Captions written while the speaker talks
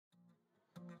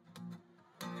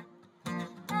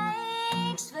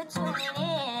Thanks for tuning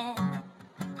in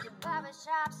to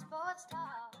Barbershop Sports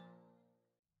Talk.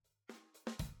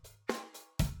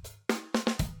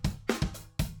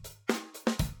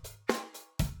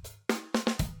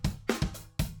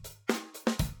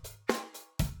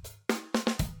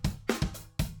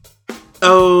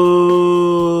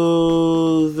 Oh,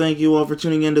 thank you all for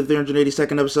tuning in to the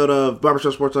 382nd episode of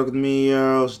Barbershop Sports Talk with me,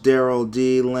 your host, Daryl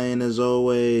D. Lane, as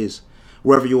always.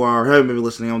 Wherever you are, however you may be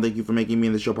listening, I want to thank you for making me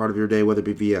and the show part of your day, whether it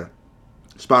be via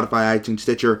Spotify, iTunes,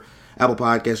 Stitcher, Apple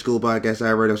Podcasts, Google Podcasts,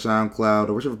 iRadio, SoundCloud,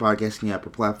 or whichever podcasting app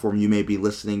or platform you may be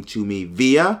listening to me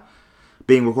via.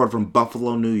 Being recorded from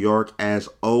Buffalo, New York, as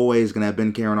always, going to have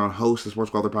Ben Karen on, host the Sports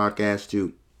Caller podcast,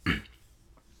 to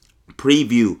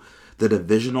preview the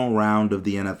divisional round of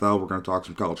the NFL. We're going to talk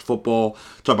some college football,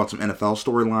 talk about some NFL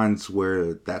storylines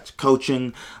where that's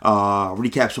coaching,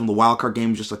 recap some of the wildcard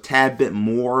games just a tad bit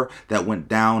more that went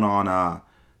down on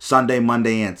Sunday,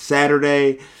 Monday, and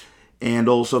Saturday, and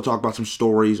also talk about some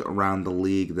stories around the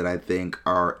league that I think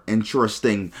are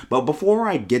interesting. But before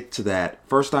I get to that,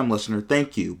 first-time listener,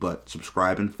 thank you, but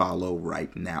subscribe and follow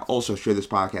right now. Also, share this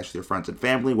podcast with your friends and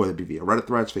family, whether it be via Reddit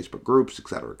threads, Facebook groups,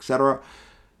 etc., etc.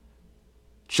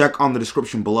 Check on the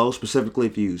description below. Specifically,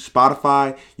 if you use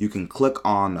Spotify, you can click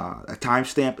on a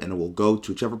timestamp and it will go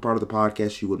to whichever part of the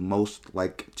podcast you would most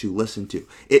like to listen to.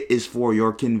 It is for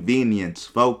your convenience,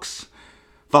 folks.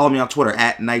 Follow me on Twitter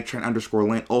at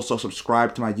 @NightTrend_Lane. Also,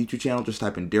 subscribe to my YouTube channel. Just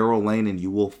type in Daryl Lane and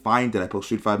you will find that I post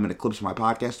 3 to 5 minute clips of my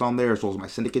podcast on there, as well as my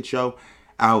syndicate show,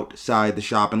 Outside the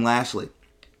Shop. And lastly,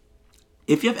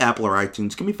 if you have Apple or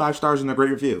iTunes, give me 5 stars and a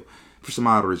great review. For some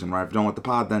odd reason, right? If you don't want the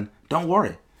pod, then don't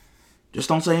worry. Just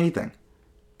don't say anything.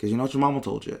 Because you know what your mama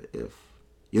told you. If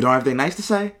you don't have anything nice to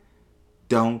say,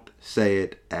 don't say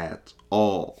it at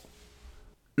all.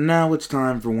 Now it's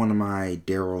time for one of my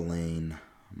Daryl Lane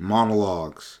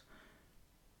monologues.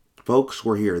 Folks,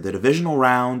 we're here. The divisional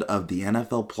round of the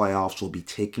NFL playoffs will be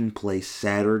taking place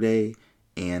Saturday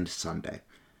and Sunday.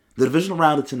 The divisional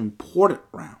round, it's an important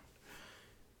round.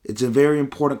 It's a very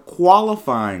important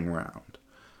qualifying round.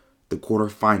 The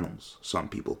quarterfinals, some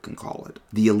people can call it.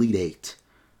 The Elite Eight.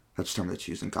 That's a term that's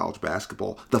used in college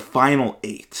basketball. The Final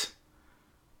Eight.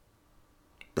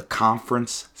 The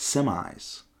conference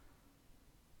semis.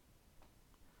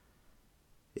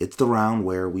 It's the round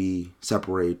where we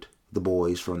separate the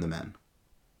boys from the men.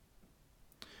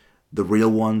 The real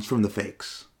ones from the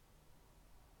fakes.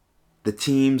 The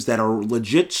teams that are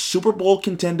legit Super Bowl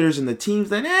contenders and the teams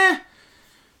that,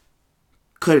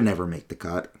 could never make the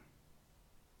cut.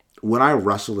 When I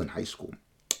wrestled in high school,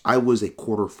 I was a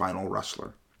quarterfinal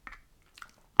wrestler.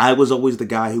 I was always the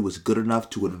guy who was good enough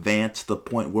to advance to the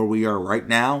point where we are right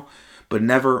now, but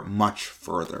never much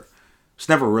further. It's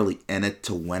never really in it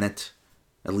to win it,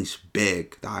 at least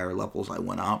big, the higher levels I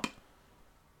went up.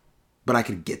 But I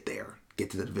could get there, get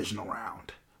to the divisional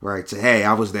round, right? Say, hey,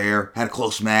 I was there, had a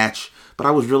close match, but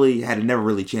I had never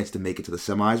really a chance to make it to the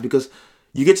semis, because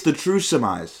you get to the true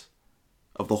semis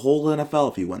of the whole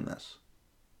NFL if you win this.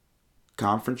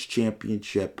 Conference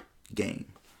championship game.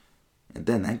 And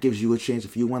then that gives you a chance,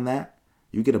 if you win that,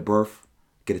 you get a berth,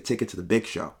 get a ticket to the big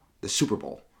show, the Super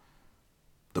Bowl.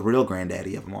 The real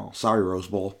granddaddy of them all. Sorry, Rose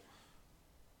Bowl.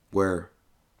 Where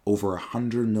over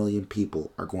 100 million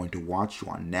people are going to watch you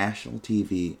on national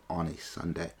TV on a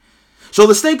Sunday. So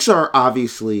the stakes are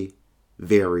obviously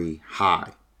very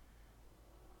high.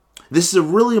 This is a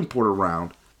really important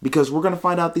round because we're going to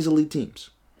find out these elite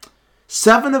teams.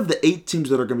 7 of the 8 teams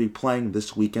that are going to be playing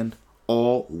this weekend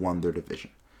all won their division.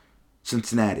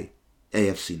 Cincinnati,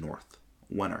 AFC North,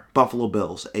 winner. Buffalo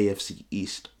Bills, AFC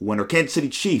East, winner. Kansas City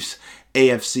Chiefs,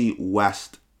 AFC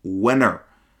West, winner.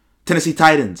 Tennessee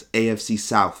Titans, AFC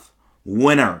South,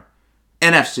 winner.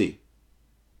 NFC,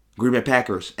 Green Bay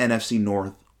Packers, NFC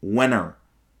North, winner.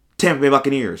 Tampa Bay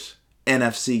Buccaneers,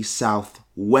 NFC South,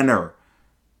 winner.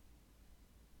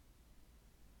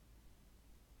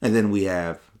 And then we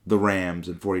have the Rams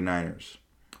and 49ers.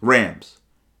 Rams,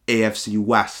 AFC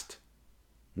West,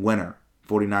 winner.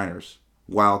 49ers,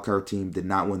 wildcard team, did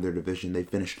not win their division. They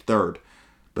finished 3rd,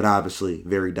 but obviously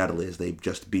very deadly as they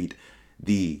just beat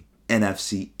the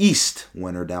NFC East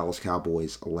winner Dallas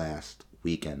Cowboys last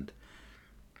weekend.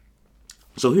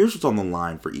 So here's what's on the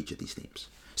line for each of these teams.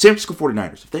 San Francisco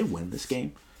 49ers, if they win this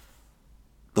game,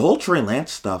 the whole Trey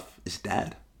Lance stuff is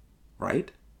dead,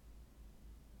 right?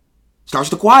 Starts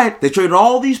to quiet. They traded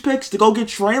all these picks to go get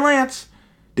Trey Lance,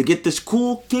 to get this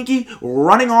cool, kinky,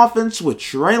 running offense with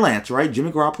Trey Lance, right?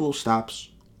 Jimmy Garoppolo stops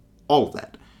all of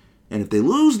that. And if they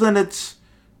lose, then it's,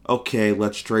 okay,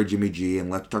 let's trade Jimmy G and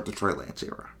let's start the Trey Lance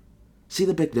era. See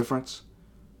the big difference?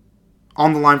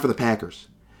 On the line for the Packers.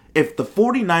 If the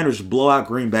 49ers blow out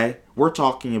Green Bay, we're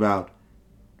talking about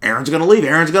Aaron's going to leave.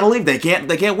 Aaron's going to leave. They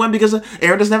can't win because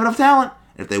Aaron doesn't have enough talent.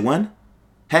 If they win,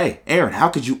 hey, Aaron, how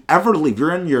could you ever leave?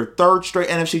 You're in your third straight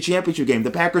NFC Championship game.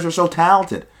 The Packers are so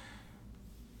talented.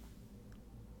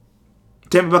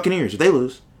 Tampa Buccaneers, if they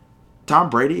lose, Tom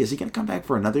Brady, is he going to come back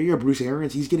for another year? Bruce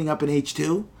Arians, he's getting up in age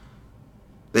too.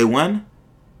 They win.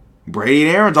 Brady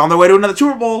and Aaron's on their way to another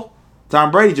Super Bowl.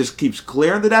 Tom Brady just keeps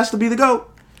clearing the desk to be the GOAT.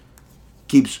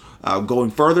 Keeps going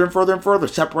further and further and further,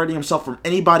 separating himself from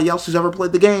anybody else who's ever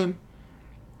played the game.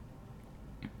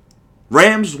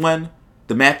 Rams win.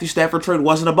 The Matthew Stafford trade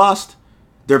wasn't a bust.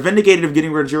 They're vindicated of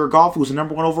getting rid of Jared Goff, who was the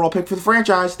number 1 overall pick for the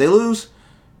franchise. They lose.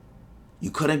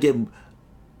 You couldn't get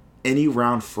any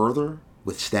round further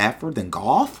with Stafford than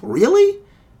Goff? Really?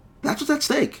 That's what's at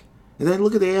stake. And then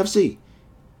look at the AFC.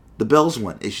 The Bills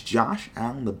win. Is Josh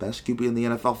Allen the best QB in the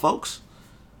NFL, folks?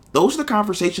 Those are the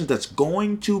conversations that's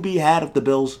going to be had if the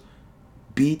Bills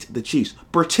beat the Chiefs.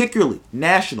 Particularly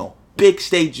national, big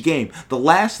stage game. The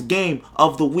last game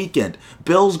of the weekend.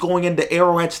 Bills going into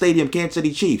Arrowhead Stadium, Kansas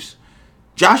City Chiefs.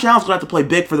 Josh Allen's going to have to play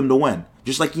big for them to win.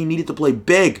 Just like he needed to play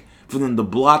big for them to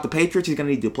blow out the Patriots, he's going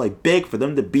to need to play big for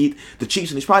them to beat the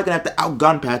Chiefs. And he's probably going to have to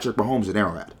outgun Patrick Mahomes at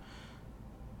Arrowhead.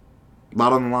 A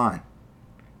lot on the line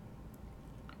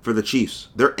for the Chiefs.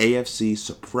 Their AFC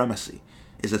supremacy.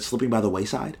 Is it slipping by the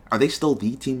wayside? Are they still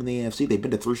the team in the AFC? They've been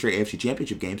to 3 straight AFC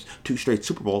Championship games, 2 straight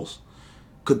Super Bowls.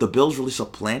 Could the Bills really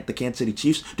supplant the Kansas City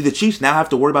Chiefs? Do the Chiefs now have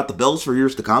to worry about the Bills for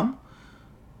years to come?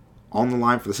 On the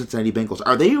line for the Cincinnati Bengals.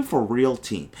 Are they a for real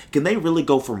team? Can they really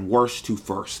go from worst to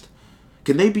first?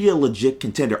 Can they be a legit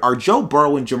contender? Are Joe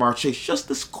Burrow and Jamar Chase just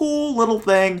this cool little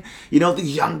thing? You know,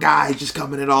 these young guys just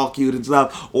coming in all cute and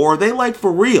stuff. Or are they like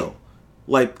for real?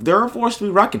 Like they're a force to be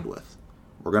reckoned with.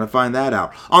 We're going to find that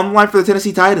out. On the line for the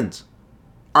Tennessee Titans.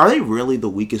 Are they really the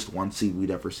weakest 1 seed we'd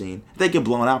ever seen? If they get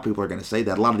blown out, people are going to say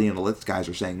that. A lot of the analytics guys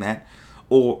are saying that.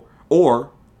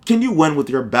 Or can you win with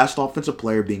your best offensive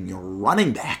player being your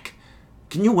running back?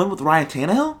 Can you win with Ryan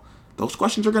Tannehill? Those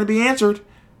questions are going to be answered.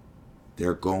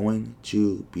 They're going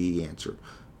to be answered.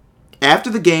 After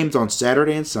the games on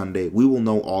Saturday and Sunday, we will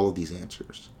know all of these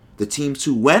answers. The teams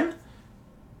who win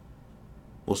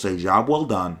will say, job well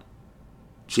done.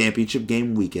 Championship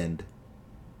game weekend.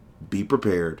 Be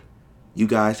prepared. You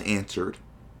guys answered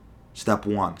step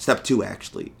 2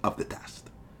 actually, of the test.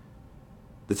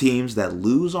 The teams that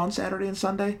lose on Saturday and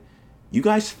Sunday, you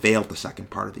guys failed the second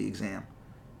part of the exam.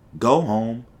 Go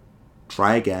home,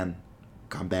 try again,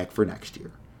 come back for next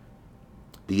year.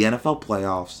 The NFL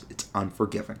playoffs, it's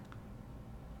unforgiving.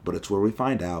 But it's where we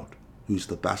find out who's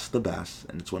the best of the best,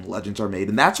 and it's when legends are made.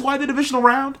 And that's why the divisional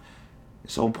round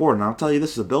is so important. I'll tell you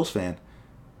this as a Bills fan.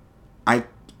 I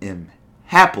am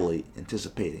happily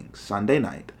anticipating Sunday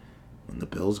night when the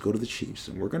Bills go to the Chiefs.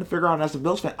 And we're going to figure out, as a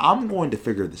Bills fan, I'm going to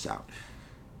figure this out.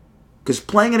 Because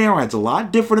playing in Arrowhead's a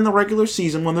lot different in the regular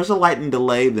season when there's a lightning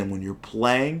delay than when you're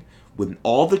playing when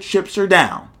all the chips are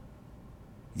down.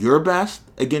 Your best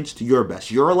against your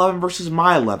best. Your 11 versus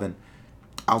my 11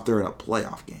 out there in a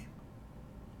playoff game.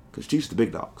 Because Chiefs are the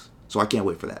big dogs. So I can't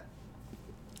wait for that.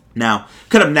 Now,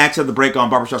 cut up next at the break on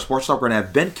Barbershop Sports Talk. We're going to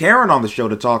have Ben Karen on the show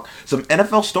to talk some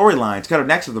NFL storylines. Cut up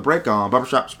next at the break on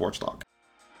Barbershop Sports Talk.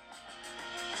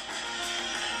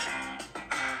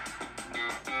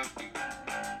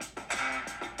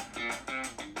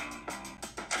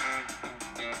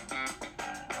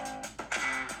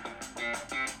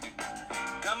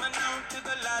 Coming out to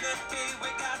the light of day, we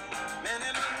got many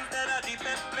men that are deep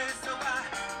at play, so I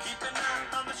keep an eye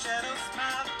on the shadow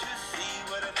smile to see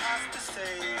what it has to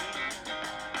say.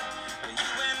 You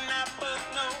and I both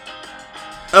know.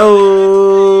 Oh,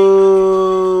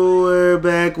 we're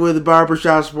back with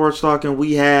Barbershop Sports Talk, and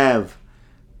we have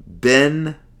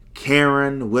Ben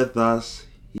Karen with us.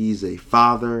 He's a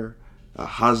father, a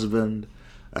husband,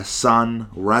 a son,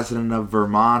 resident of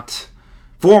Vermont.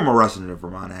 Former resident of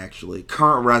Vermont, actually.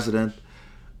 Current resident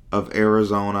of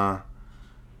Arizona.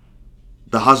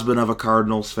 The husband of a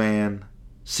Cardinals fan.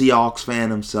 Seahawks fan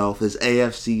himself. His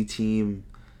AFC team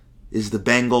is the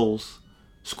Bengals.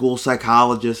 School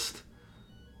psychologist.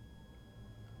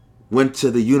 Went to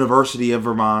the University of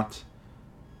Vermont.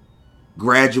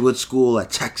 Graduate school at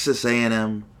Texas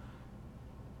A&M.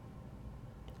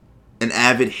 An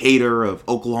avid hater of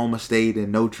Oklahoma State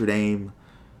and Notre Dame.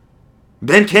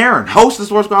 Ben Karen, host of the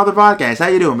Sports Father Podcast. How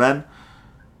you doing, Ben?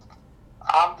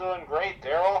 I'm doing great,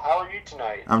 Daryl. How are you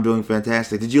tonight? I'm doing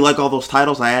fantastic. Did you like all those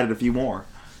titles? I added a few more.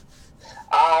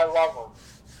 I love them.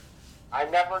 I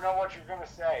never know what you're going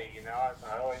to say, you know.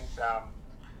 I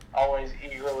always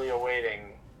eagerly awaiting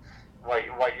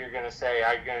what you're going to say,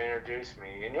 how you're going to introduce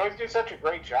me. And you always do such a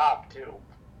great job, too.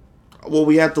 Well,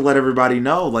 we have to let everybody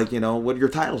know, like, what your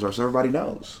titles are, so everybody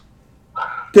knows.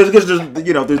 Because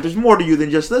there's more to you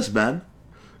than just this, Ben.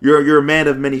 You're a man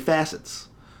of many facets.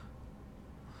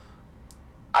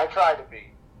 I try to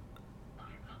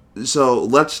be. So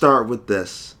let's start with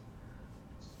this.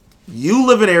 You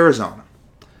live in Arizona.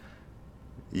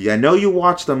 I know you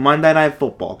watched the Monday Night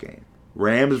Football game,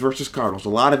 Rams versus Cardinals. A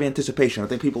lot of anticipation. I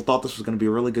think people thought this was going to be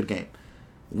a really good game.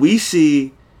 We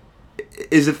see.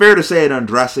 Is it fair to say an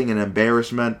undressing and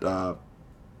embarrassment?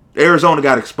 Arizona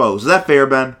got exposed. Is that fair,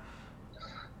 Ben?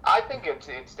 I think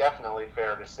it's definitely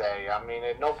fair to say. I mean,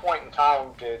 at no point in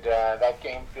time did that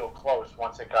game feel close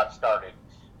once it got started.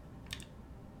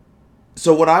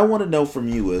 So what I want to know from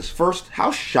you is, first,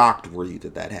 how shocked were you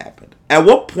that happened? At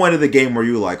what point of the game were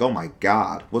you like, oh my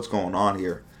God, what's going on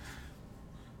here?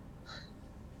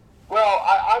 Well,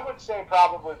 I would say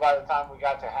probably by the time we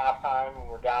got to halftime and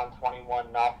we're down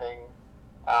 21-0.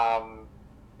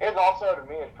 It also, to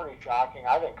me, is pretty shocking.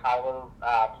 I think Kyler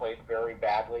played very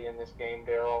badly in this game,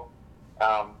 Daryl.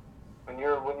 When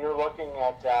you're looking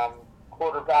at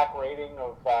quarterback rating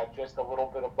of just a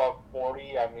little bit above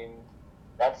 40, I mean,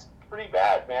 that's pretty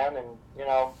bad, man. And,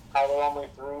 Kyler only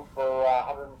threw for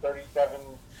 137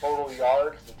 total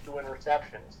yards and 2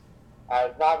 interceptions.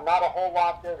 Not a whole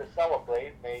lot there to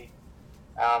celebrate. They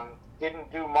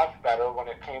didn't do much better when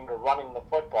it came to running the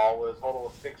football with a total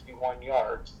of 61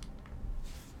 yards.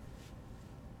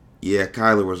 Yeah,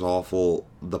 Kyler was awful.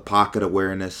 The pocket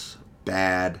awareness,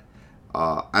 bad.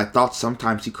 I thought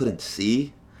sometimes he couldn't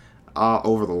see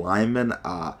over the linemen.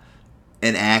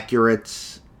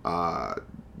 Inaccurate.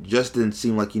 Just didn't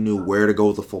seem like he knew where to go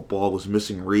with the football. Was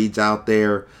missing reads out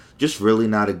there. Just really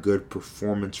not a good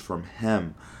performance from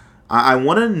him. I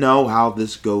want to know how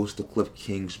this goes to Cliff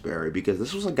Kingsbury, because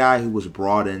this was a guy who was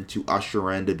brought in to usher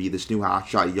in to be this new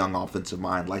hotshot young offensive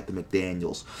mind like the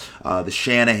McDaniels, the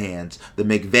Shanahans, the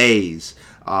McVays,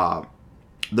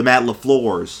 the Matt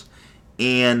LaFleurs.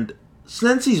 And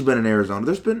since he's been in Arizona,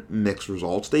 there's been mixed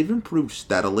results. They've improved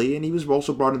steadily, and he was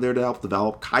also brought in there to help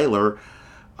develop Kyler.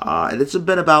 And it's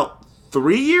been about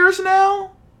 3 years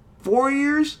now? 4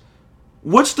 years?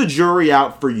 What's the jury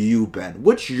out for you, Ben?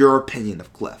 What's your opinion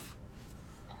of Cliff?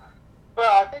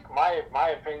 Well, I think my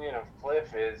opinion of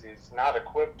Cliff is he's not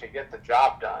equipped to get the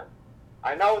job done.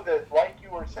 I know that, like you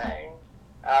were saying,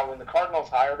 when the Cardinals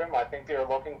hired him, I think they were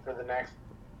looking for the next,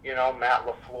 Matt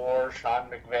LaFleur, Sean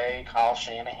McVay, Kyle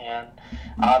Shanahan,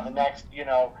 the next,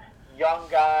 young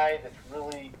guy that's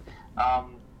really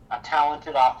a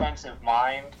talented offensive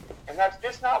mind. And that's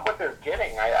just not what they're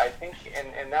getting. I think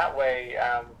in that way,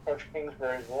 Coach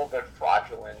Kingsbury is a little bit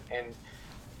fraudulent. And,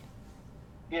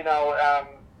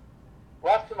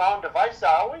 left to my own devices,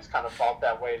 I always kind of felt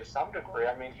that way to some degree.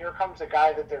 I mean, here comes a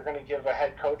guy that they're going to give a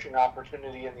head coaching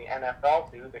opportunity in the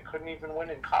NFL to that couldn't even win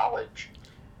in college.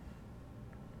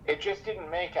 It just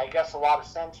didn't make, I guess, a lot of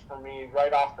sense for me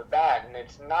right off the bat. And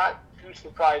it's not too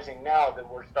surprising now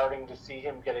that we're starting to see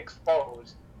him get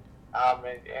exposed.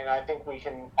 And I think we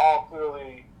can all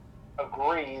clearly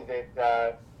agree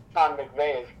that Sean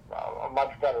McVay is a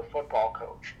much better football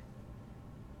coach.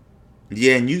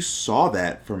 Yeah, and you saw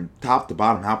that from top to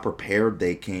bottom, how prepared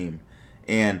they came.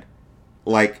 And,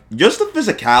 just the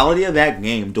physicality of that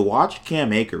game, to watch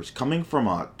Cam Akers coming from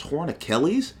a torn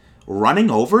Achilles,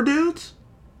 running over dudes.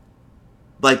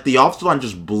 The offensive line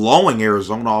just blowing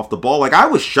Arizona off the ball. I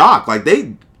was shocked.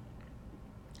 It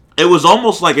was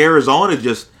almost like Arizona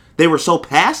they were so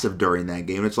passive during that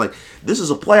game. It's like, this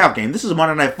is a playoff game. This is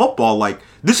Monday Night Football.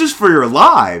 This is for your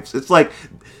lives. It's like,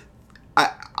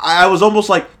 I was almost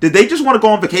like, did they just want to go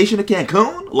on vacation to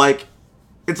Cancun?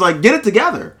 It's like, get it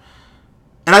together.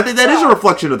 And I think that is a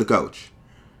reflection of the coach.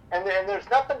 And there's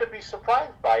nothing to be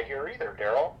surprised by here either,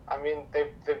 Daryl. I mean,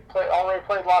 they've already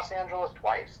played Los Angeles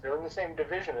twice. They're in the same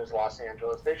division as Los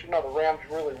Angeles. They should know the Rams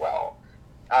really well.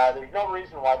 There's no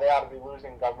reason why they ought to be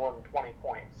losing by more than 20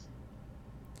 points.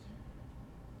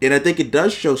 And I think it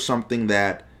does show something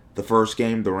that the first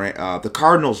game, the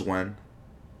Cardinals win.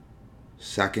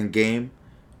 Second game,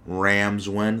 Rams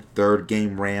win. Third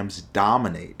game, Rams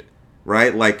dominate.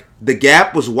 Right? The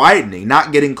gap was widening,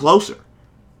 not getting closer.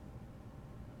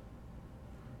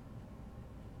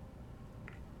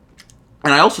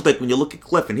 And I also think when you look at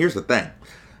Cliff, and here's the thing.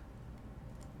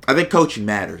 I think coaching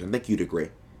matters. I think you'd agree.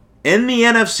 In the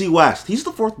NFC West, he's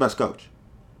the fourth best coach.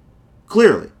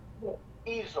 Clearly.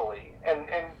 Easily. And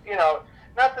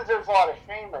not that there's a lot of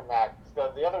shame in that.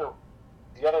 The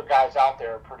other guys out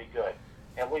there are pretty good.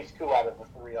 At least 2 out of the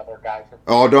 3 other guys.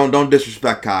 Oh, don't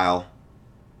disrespect Kyle.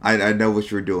 I know what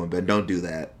you're doing, but don't do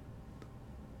that.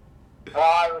 Well,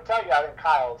 I would tell you, I think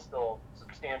Kyle is still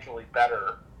substantially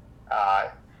better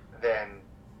than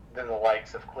the the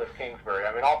likes of Cliff Kingsbury.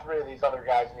 I mean, all three of these other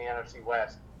guys in the NFC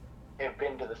West have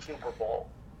been to the Super Bowl.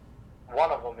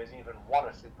 One of them has even won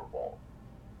a Super Bowl.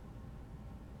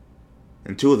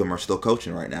 And two of them are still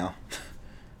coaching right now.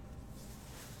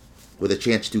 With a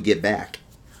chance to get back.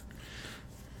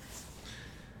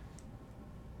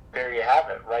 There you have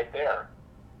it, right there.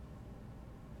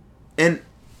 And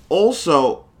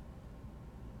also,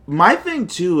 my thing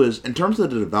too is, in terms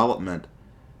of the development,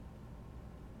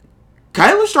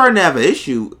 Kyler's starting to have an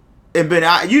issue. And Ben,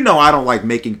 I don't like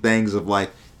making things of like,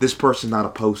 this person's not a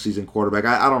postseason quarterback.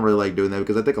 I don't really like doing that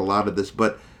because I think a lot of this,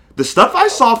 but the stuff I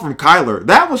saw from Kyler,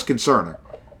 that was concerning.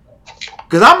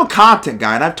 Because I'm a content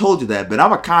guy, and I've told you that, but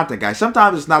I'm a content guy.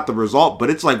 Sometimes it's not the result, but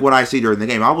it's like what I see during the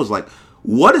game. I was like,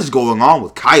 what is going on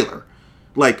with Kyler?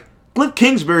 Like, Cliff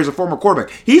Kingsbury is a former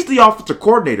quarterback. He's the offensive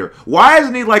coordinator. Why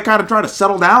isn't he like kind of trying to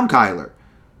settle down Kyler?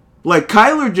 Like,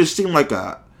 Kyler just seemed like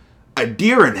a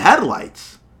deer in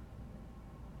headlights.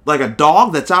 Like a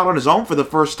dog that's out on his own for the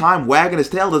first time, wagging his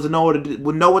tail, doesn't know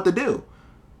what to do.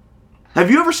 Have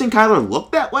you ever seen Kyler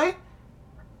look that way?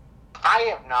 I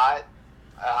have not.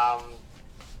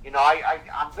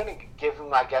 I'm going to give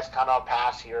him, I guess, kind of a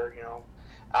pass here.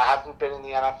 I haven't been in the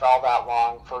NFL that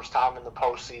long. First time in the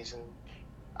postseason.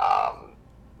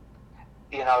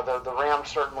 The Rams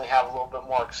certainly have a little bit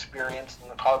more experience than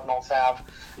the Cardinals have.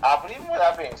 But even with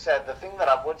that being said, the thing that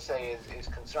I would say is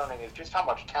concerning is just how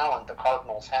much talent the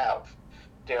Cardinals have,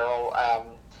 Daryl.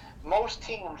 Most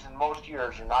teams in most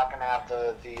years are not going to have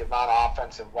the amount of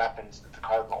offensive weapons that the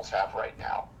Cardinals have right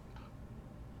now.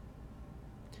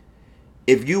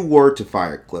 If you were to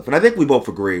fire Cliff, and I think we both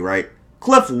agree, right?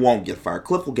 Cliff won't get fired.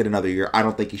 Cliff will get another year. I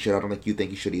don't think he should. I don't think you think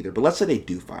he should either. But let's say they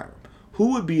do fire him.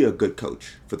 Who would be a good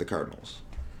coach for the Cardinals?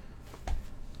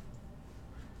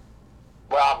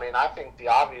 Well, I mean, I think the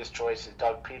obvious choice is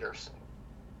Doug Peterson.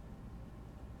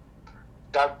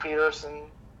 Doug Peterson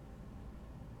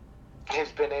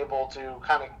has been able to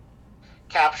kind of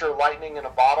capture lightning in a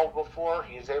bottle before.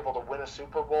 He is able to win a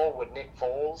Super Bowl with Nick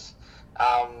Foles.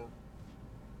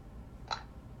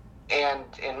 And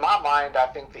in my mind, I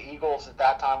think the Eagles at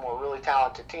that time were a really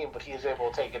talented team, but he is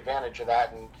able to take advantage of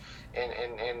that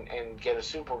and get a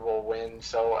Super Bowl win.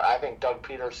 So I think Doug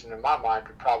Peterson, in my mind,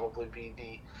 would probably be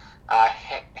the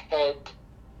head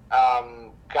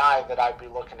guy that I'd be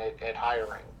looking at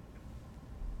hiring.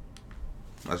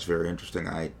 That's very interesting.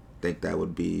 I think that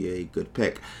would be a good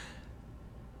pick.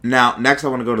 Now, next I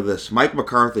want to go to this. Mike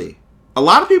McCarthy. A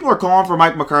lot of people are calling for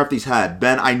Mike McCarthy's head.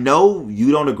 Ben, I know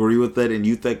you don't agree with it and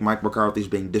you think Mike McCarthy's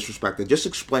being disrespected. Just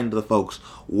explain to the folks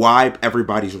why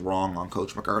everybody's wrong on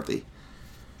Coach McCarthy.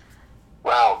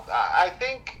 Well, I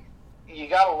think you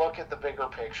got to look at the bigger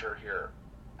picture here.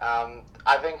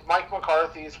 I think Mike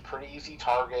McCarthy is a pretty easy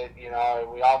target. We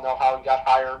all know how he got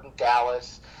hired in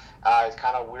Dallas. It's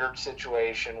kind of a weird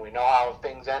situation. We know how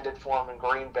things ended for him in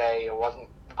Green Bay. It wasn't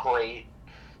great.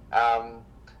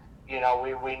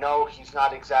 We know he's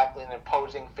not exactly an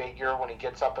imposing figure when he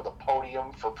gets up at the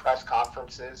podium for press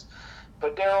conferences.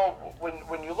 But, Daryl,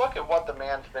 when you look at what the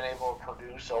man's been able to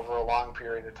produce over a long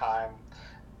period of time,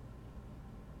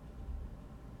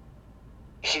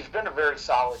 he's been a very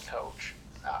solid coach.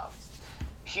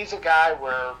 He's a guy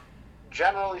where,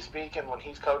 generally speaking, when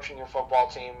he's coaching your football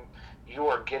team, you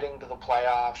are getting to the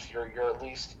playoffs. You're at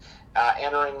least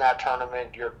entering that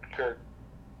tournament. You're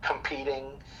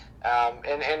competing.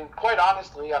 And quite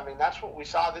honestly, I mean, that's what we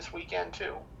saw this weekend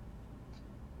too.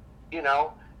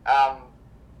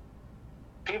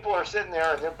 People are sitting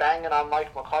there and they're banging on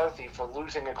Mike McCarthy for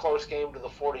losing a close game to the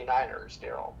 49ers,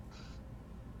 Daryl.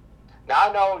 Now,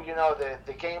 I know,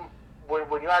 the game,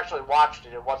 when you actually watched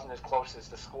it, it wasn't as close as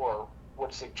the score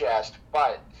would suggest,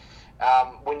 but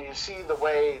when you see the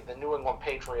way the New England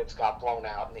Patriots got blown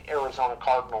out and the Arizona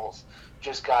Cardinals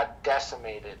just got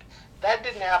decimated, that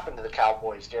didn't happen to the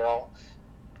Cowboys, Daryl.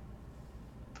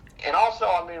 And also,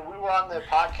 I mean, we were on the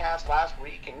podcast last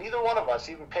week, and neither one of us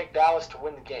even picked Dallas to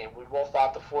win the game. We both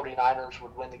thought the 49ers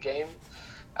would win the game.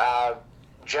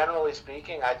 Generally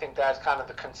speaking, I think that's kind of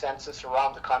the consensus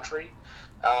around the country.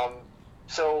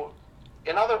 So,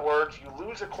 in other words, you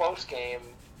lose a close game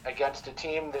against a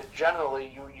team that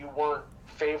generally you weren't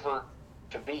favored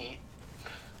to beat.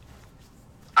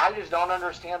 I just don't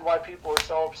understand why people are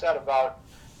so upset about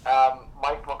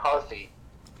Mike McCarthy.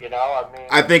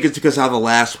 I think it's because how the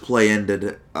last play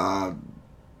ended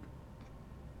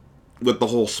with the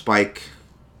whole spike.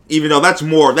 Even though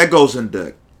that goes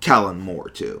into Kellen Moore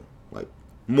too. Like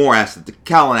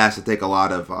Kellen has to take a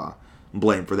lot of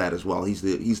blame for that as well. He's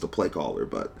the play caller,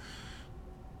 but.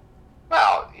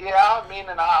 Well, yeah, I mean,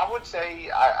 and I would say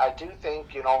I do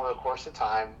think over the course of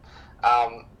time,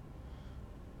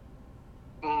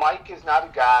 Mike is not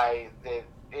a guy that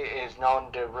is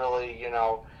known to really,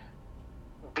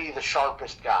 be the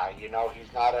sharpest guy. He's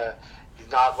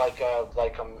not like a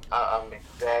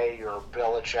McVay or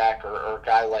Belichick or a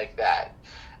guy like that.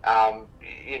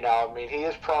 He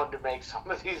is prone to make some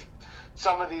of these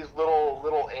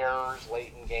little errors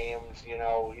late in games.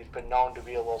 He's been known to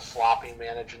be a little sloppy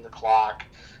managing the clock.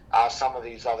 Some of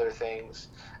these other things,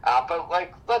 but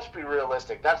let's be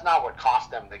realistic. That's not what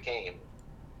cost them the game.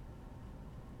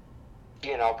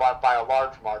 By a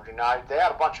large margin. Now, they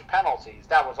had a bunch of penalties.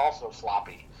 That was also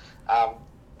sloppy.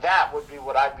 That would be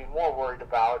what I'd be more worried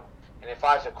about. And if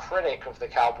I was a critic of the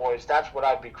Cowboys, that's what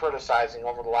I'd be criticizing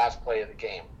over the last play of the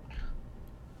game.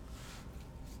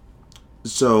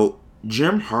 So,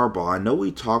 Jim Harbaugh, I know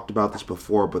we talked about this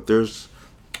before, but there's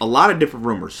a lot of different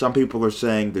rumors. Some people are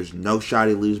saying there's no shot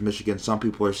he leaves Michigan. Some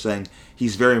people are saying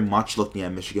he's very much looking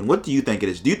at Michigan. What do you think it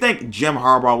is? Do you think Jim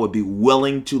Harbaugh would be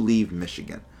willing to leave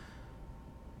Michigan?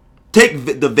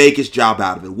 Take the Vegas job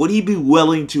out of it. Would he be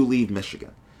willing to leave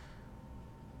Michigan?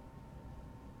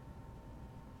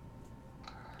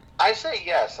 I say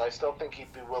yes. I still think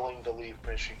he'd be willing to leave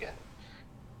Michigan.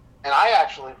 And I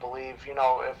actually believe,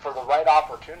 for the right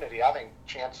opportunity, I think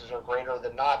chances are greater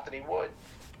than not that he would.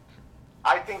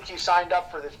 I think he signed up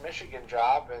for this Michigan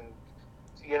job, and,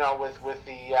 with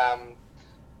the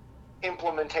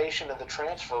implementation of the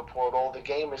transfer portal, the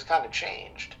game has kind of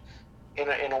changed in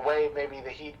a way maybe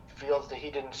that he feels that he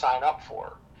didn't sign up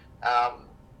for.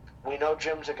 We know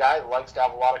Jim's a guy that likes to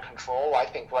have a lot of control. I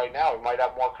think right now he might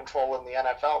have more control in the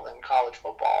NFL than college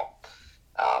football.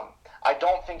 I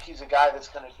don't think he's a guy that's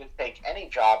going to take any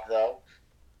job, though.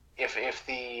 If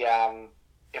the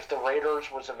Raiders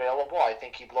was available, I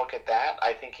think he'd look at that.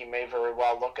 I think he may very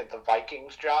well look at the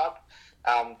Vikings job.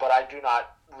 But I do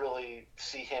not really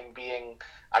see him being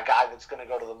a guy that's going to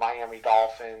go to the Miami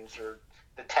Dolphins or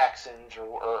the Texans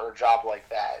or a job like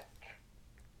that.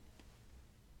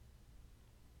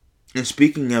 And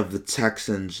speaking of the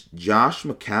Texans, Josh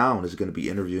McCown is going to be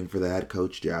interviewing for the head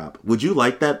coach job. Would you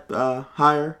like that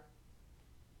hire?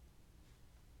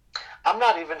 I'm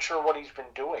not even sure what he's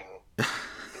been doing the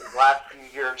last few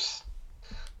years.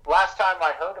 Last time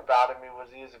I heard about him,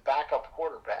 he was a backup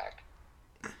quarterback.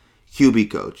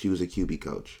 QB coach. He was a QB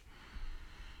coach.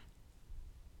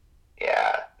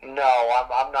 Yeah, no,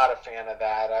 I'm not a fan of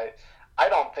that. I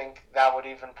don't think that would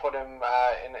even put him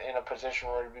in a position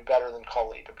where he'd be better than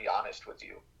Culley, to be honest with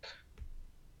you.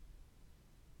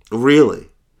 Really?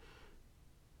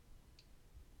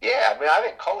 Yeah, I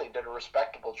think Culley did a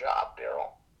respectable job, Daryl.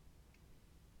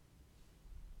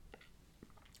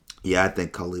 Yeah, I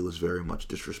think Culley was very much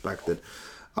disrespected.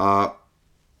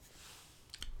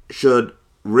 Should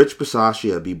Rich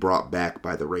Bisaccia be brought back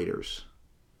by the Raiders?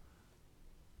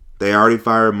 They already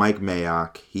fired Mike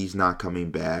Mayock. He's not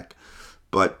coming back.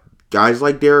 But guys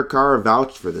like Derek Carr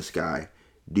vouched for this guy.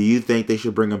 Do you think they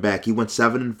should bring him back? He went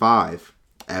 7-5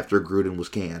 after Gruden was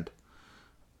canned.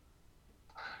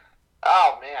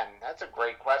 Oh man, that's a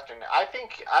great question. I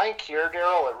think here,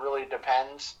 Daryl, it really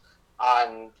depends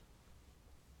on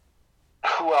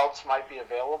who else might be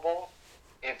available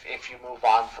if you move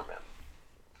on from him.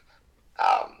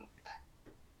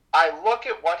 I look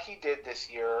at what he did this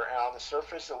year, and on the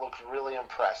surface, it looks really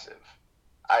impressive.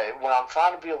 When I'm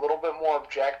trying to be a little bit more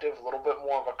objective, a little bit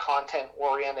more of a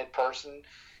content-oriented person,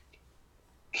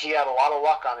 he had a lot of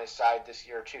luck on his side this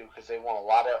year, too, because they won a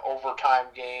lot of overtime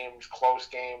games, close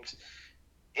games.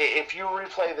 If you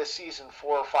replay this season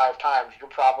 4 or 5 times, you're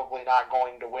probably not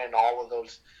going to win all of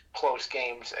those close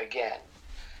games again.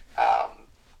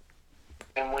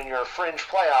 And when you're a fringe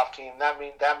playoff team, that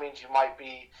means you might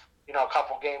be, a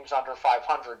couple games under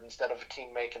 500 instead of a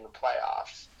team making the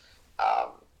playoffs.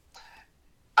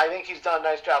 I think he's done a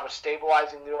nice job of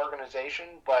stabilizing the organization,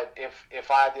 but if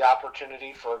I had the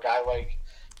opportunity for a guy like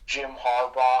Jim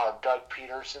Harbaugh or Doug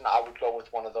Peterson, I would go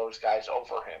with one of those guys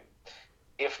over him.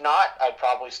 If not, I'd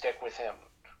probably stick with him.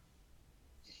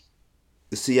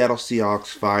 The Seattle Seahawks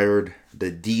fired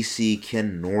the DC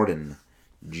Ken Norton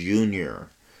Jr.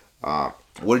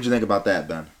 What did you think about that,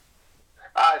 Ben?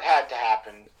 It had to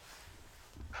happen.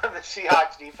 The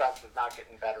Seahawks defense was not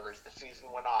getting better as the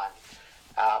season went on.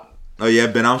 Oh, yeah,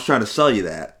 Ben, I was trying to sell you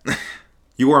that.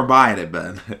 You weren't buying it,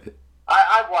 Ben.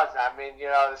 I wasn't.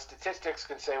 The statistics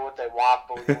can say what they want,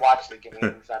 but when you watch the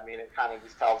games, it kind of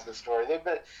just tells the story. They've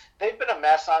been a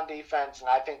mess on defense, and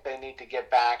I think they need to get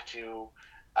back to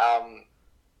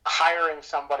hiring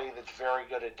somebody that's very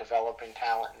good at developing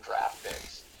talent and draft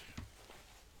picks.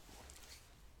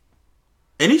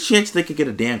 Any chance they could get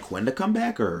a Dan Quinn to come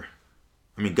back? Or,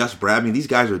 Gus Brad, these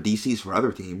guys are DCs for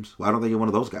other teams. Why don't they get one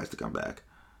of those guys to come back?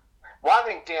 Well, I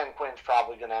think Dan Quinn's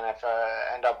probably going to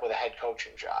end up with a head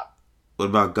coaching job. What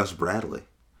about Gus Bradley?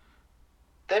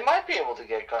 They might be able to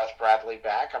get Gus Bradley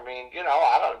back. I mean,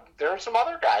 there are some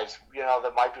other guys,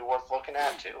 that might be worth looking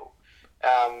at too.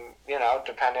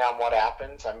 Depending on what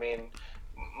happens. I mean,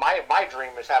 my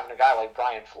dream is having a guy like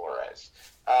Brian Flores.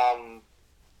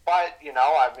 But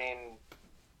I mean,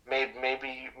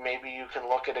 maybe you can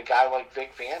look at a guy like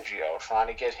Vic Fangio, trying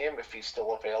to get him if he's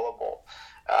still available,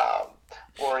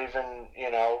 or even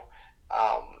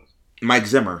Mike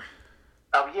Zimmer.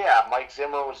 Oh yeah, Mike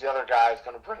Zimmer was the other guy I was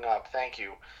going to bring up. Thank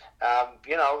you.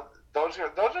 Those are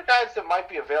guys that might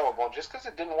be available. And just because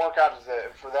it didn't work out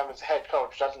for them as a head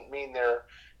coach doesn't mean they're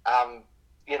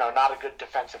not a good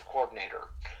defensive coordinator.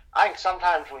 I think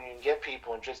sometimes when you can get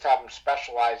people and just have them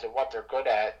specialize at what they're good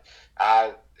at,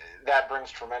 that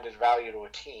brings tremendous value to a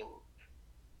team.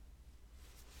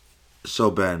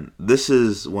 So, Ben, this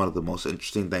is one of the most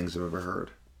interesting things I've ever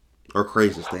heard, or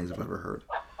craziest things I've ever heard.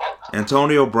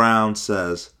 Antonio Brown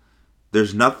says,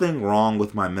 "There's nothing wrong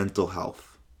with my mental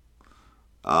health."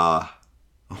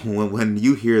 When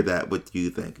you hear that, what do you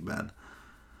think, Ben?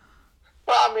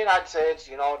 Well, I mean, I'd say it's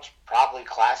probably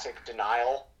classic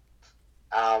denial.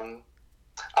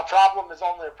 A problem is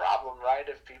only a problem, right,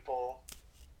 if people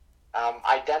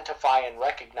identify and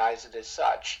recognize it as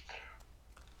such.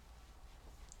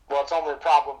 Well, it's only a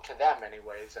problem to them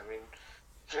anyways. I mean,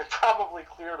 it's probably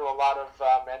clear to a lot of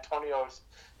Antonio's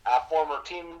former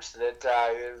teams that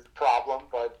is a problem,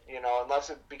 but, unless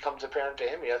it becomes apparent to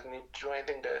him, he doesn't need to do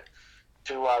anything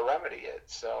to remedy it.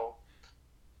 So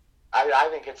I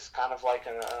think it's kind of like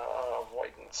an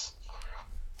avoidance.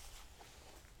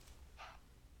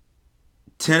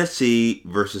 Tennessee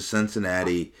versus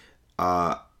Cincinnati.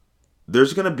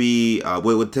 There's going to be,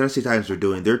 what Tennessee Titans are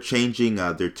doing, they're changing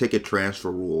their ticket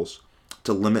transfer rules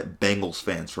to limit Bengals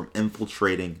fans from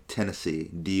infiltrating Tennessee.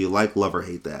 Do you love or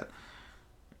hate that?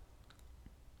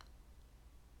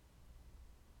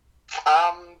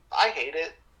 I hate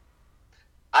it.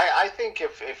 I think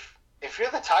if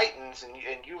you're the Titans and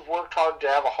you've worked hard to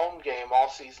have a home game all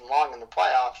season long in the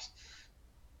playoffs,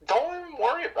 don't even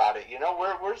worry about it.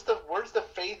 Where's the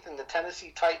faith in the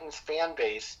Tennessee Titans fan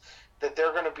base that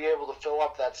they're going to be able to fill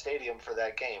up that stadium for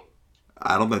that game?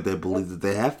 I don't think they believe that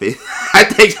they have faith.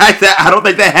 I don't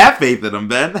think they have faith in them,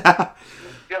 Ben.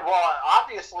 Yeah, well,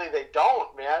 obviously they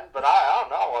don't, man. But I don't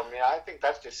know. I mean, I think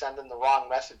that's just sending the wrong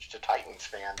message to Titans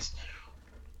fans.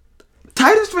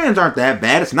 Titans fans aren't that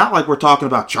bad. It's not like we're talking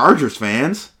about Chargers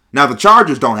fans. Now, the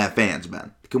Chargers don't have fans,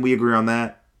 Ben. Can we agree on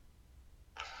that?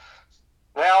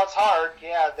 Well, it's hard.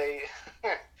 Yeah, they.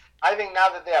 I think now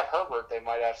that they have Herbert, they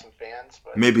might have some fans.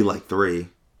 But maybe like 3.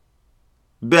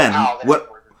 Ben,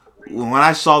 when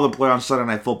I saw them play on Sunday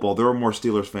Night Football, there were more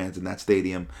Steelers fans in that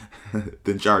stadium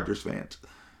than Chargers fans.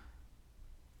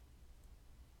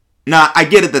 Now, I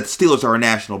get it that the Steelers are a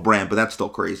national brand, but that's still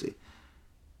crazy.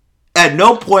 At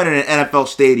no point in an NFL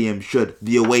stadium should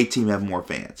the away team have more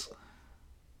fans.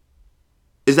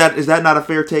 Is that not a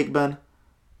fair take, Ben?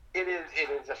 It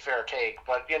is a fair take,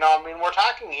 but I mean, we're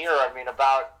talking here. I mean,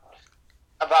 about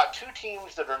two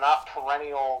teams that are not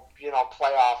perennial,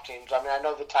 playoff teams. I mean, I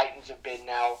know the Titans have been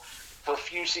now for a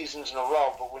few seasons in a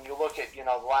row, but when you look at the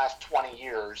last 20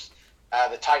 years,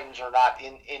 the Titans are not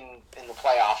in the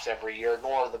playoffs every year,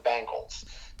 nor are the Bengals.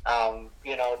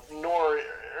 Nor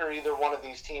are either one of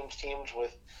these teams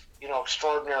with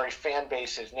extraordinary fan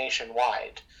bases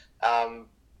nationwide.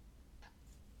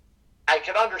 I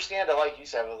can understand it, like you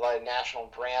said, with like a national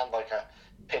brand like a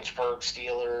Pittsburgh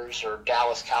Steelers or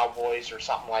Dallas Cowboys or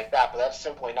something like that, but that's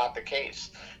simply not the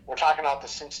case. We're talking about the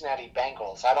Cincinnati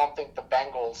Bengals. I don't think the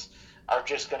Bengals are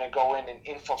just going to go in and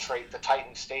infiltrate the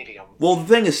Titan Stadium. Well, the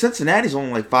thing is, Cincinnati's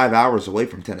only like 5 hours away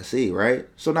from Tennessee, right?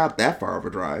 So not that far of a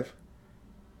drive.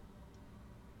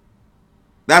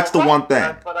 That's the one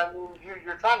thing. But I mean,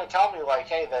 you're trying to tell me, like,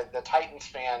 hey, the Titans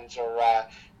fans are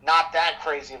not that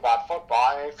crazy about football.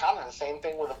 I mean, it's kind of the same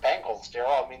thing with the Bengals,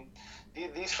 Daryl. I mean,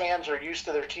 these fans are used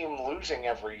to their team losing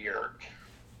every year.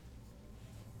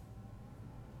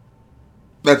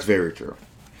 That's very true.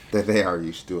 That they are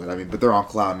used to it. I mean, but they're on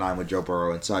cloud 9 with Joe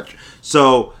Burrow and such.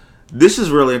 So this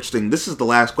is really interesting. This is the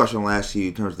last question I'll ask you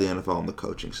in terms of the NFL and the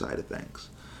coaching side of things.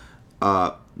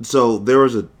 So there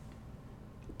was a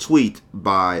tweet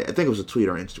by, I think it was a tweet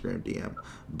or Instagram DM,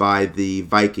 by the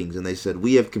Vikings, and they said,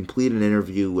 "We have completed an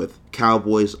interview with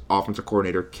Cowboys offensive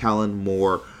coordinator Kellen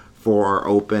Moore for our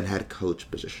open head coach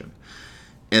position."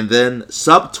 And then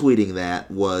subtweeting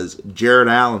that was Jared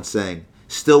Allen saying,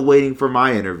 "Still waiting for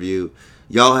my interview.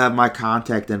 Y'all have my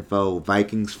contact info,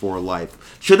 Vikings for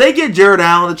life." Should they give Jared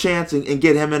Allen a chance and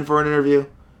get him in for an interview?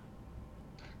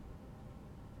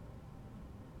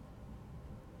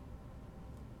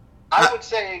 I would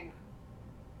say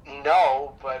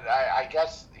no, but I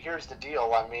guess here's the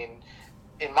deal. I mean,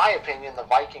 in my opinion, the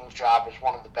Vikings job is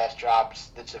one of the best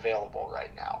jobs that's available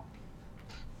right now.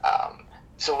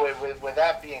 So with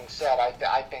that being said,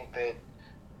 I think that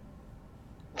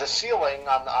the ceiling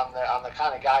on the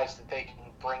kind of guys that they can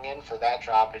bring in for that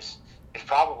job is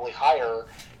probably higher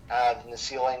than the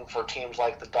ceiling for teams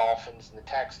like the Dolphins and the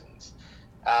Texans.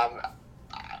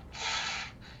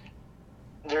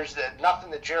 There's nothing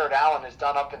that Jared Allen has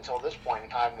done up until this point in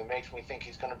time that makes me think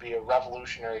he's going to be a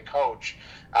revolutionary coach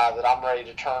that I'm ready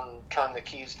to turn the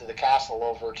keys to the castle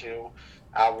over to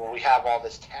when we have all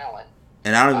this talent.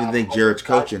 And I don't even think Jared's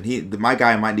coaching. My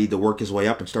guy might need to work his way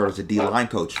up and start as a D-line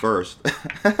coach first.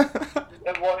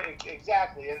 Well,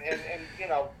 exactly, and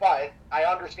but I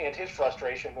understand his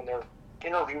frustration when they're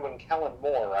interviewing Kellen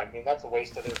Moore. I mean, that's a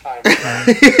waste of their time.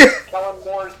 Kellen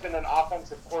Moore's been an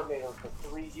offensive coordinator for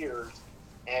 3 years,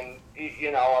 and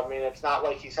I mean, it's not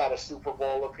like he's had a Super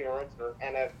Bowl appearance or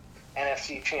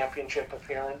NFC Championship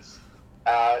appearance,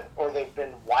 or they've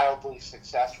been wildly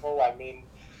successful. I mean,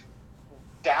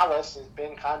 Dallas has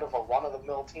been kind of a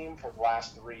run-of-the-mill team for the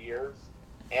last 3 years.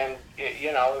 And,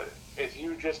 as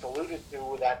you just alluded to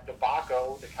with that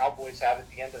debacle the Cowboys had at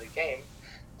the end of the game,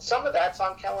 some of that's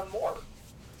on Kellen Moore.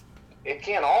 It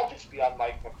can't all just be on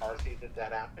Mike McCarthy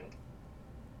that happened.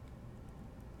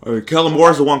 Kellen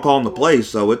Moore's the one calling the plays,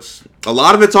 so a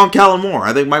lot of it's on Kellen Moore.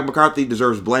 I think Mike McCarthy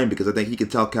deserves blame because I think he can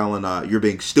tell Kellen, you're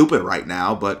being stupid right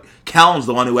now, but Kellen's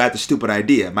the one who had the stupid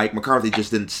idea. Mike McCarthy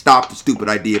just didn't stop the stupid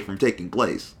idea from taking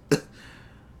place.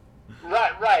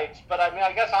 Right. But I mean,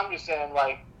 I guess I'm just saying,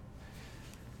 like,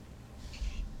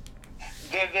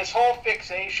 this whole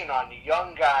fixation on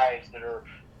young guys that are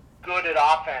good at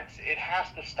offense, it has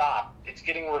to stop. It's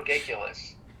getting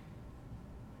ridiculous.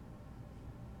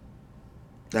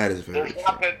 That is very true.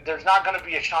 There's not going to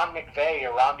be a Sean McVay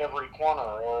around every corner,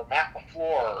 or Matt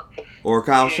LaFleur. Or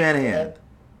Kyle Shanahan.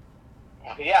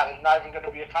 Yeah, there's not even going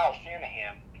to be a Kyle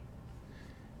Shanahan.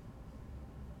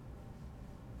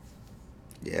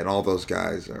 Yeah, and all those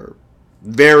guys are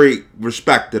very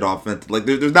respected offensive. Like,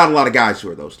 there's not a lot of guys who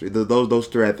are those three. Those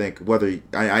three, I think,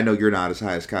 I know you're not as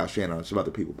high as Kyle Shanahan and some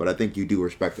other people, but I think you do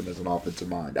respect them as an offensive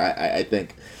mind. I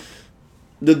think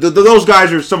those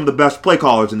guys are some of the best play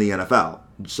callers in the NFL.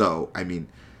 So, I mean,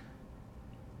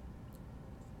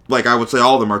 like, I would say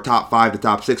all of them are top 5 to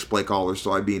top 6 play callers.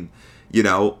 So, I mean,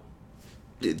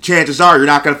 chances are you're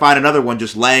not going to find another one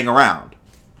just laying around.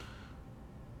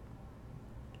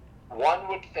 One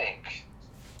would think.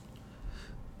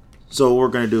 So what we're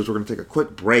going to do is we're going to take a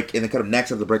quick break, and then kind of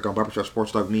next after the break on Barbershop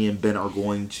Sports Talk, me and Ben are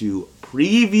going to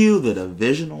preview the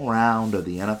divisional round of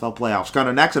the NFL playoffs. Kind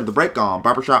of next after the break on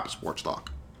Barbershop Sports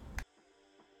Talk.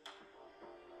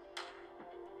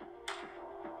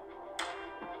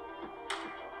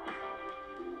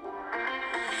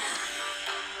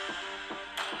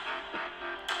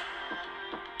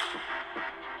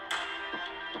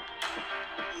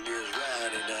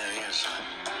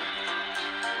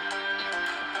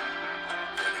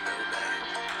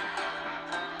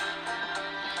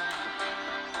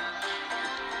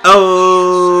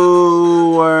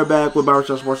 Oh, we're back with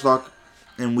Barbershop Sports Talk,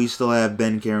 and we still have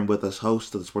Ben Karen with us,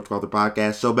 host of the Sports Father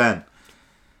Podcast. So, Ben,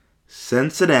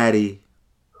 Cincinnati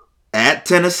at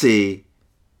Tennessee,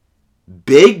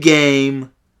 big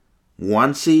game,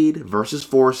 1 seed versus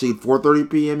 4 seed, 4:30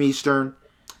 p.m. Eastern,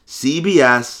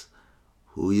 CBS.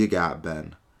 Who you got,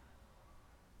 Ben?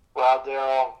 Well,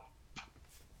 Daryl,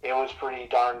 it was pretty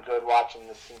darn good watching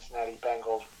the Cincinnati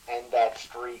Bengals end that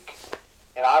streak.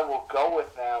 And I will go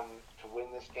with them to win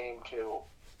this game, too.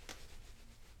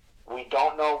 We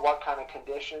don't know what kind of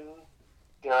condition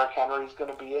Derrick Henry's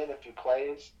going to be in if he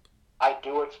plays. I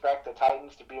do expect the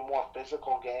Titans to be a more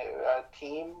physical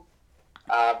team.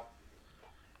 But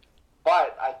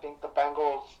I think the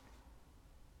Bengals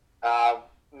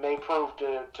may prove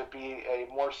to be a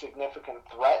more significant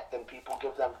threat than people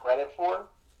give them credit for.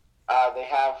 They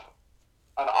have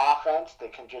an offense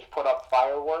that can just put up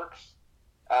fireworks.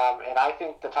 And I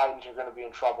think the Titans are going to be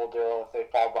in trouble, Daryl, if they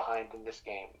fall behind in this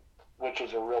game, which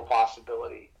is a real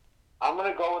possibility. I'm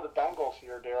going to go with the Bengals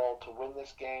here, Daryl, to win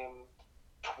this game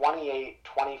 28-24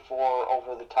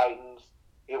 over the Titans.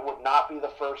 It would not be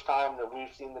the first time that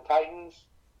we've seen the Titans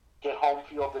get home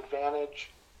field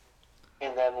advantage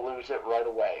and then lose it right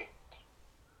away.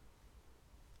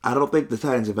 I don't think the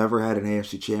Titans have ever had an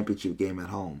AFC Championship game at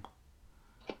home,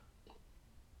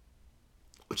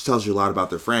 which tells you a lot about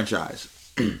their franchise.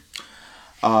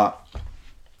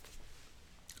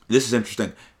 This is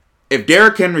interesting. If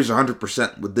Derrick Henry's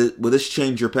 100%, would this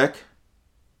change your pick?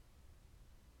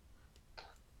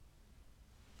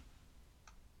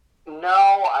 No,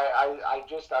 I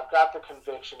I've got the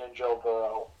conviction in Joe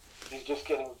Burrow. He's just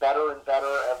getting better and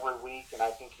better every week, and I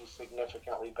think he's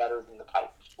significantly better than the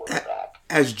Titans quarterback.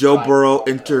 Has Joe Burrow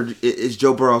entered? Is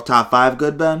Joe Burrow top 5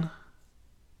 good, Ben?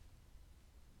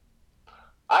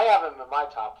 I have him in my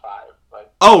top 5,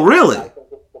 but Oh, really? I think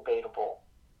it's debatable.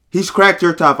 He's cracked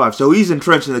your top 5, so he's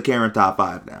entrenched in the Karen top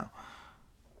 5 now.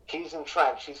 He's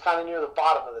entrenched. He's kind of near the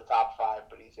bottom of the top 5,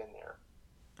 but he's in there.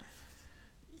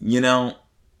 You know,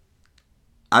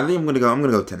 I think I'm gonna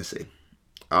go Tennessee.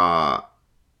 I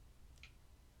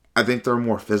think they're a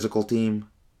more physical team.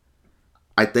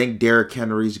 I think Derrick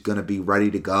Henry's gonna be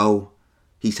ready to go.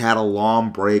 He's had a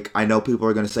long break. I know people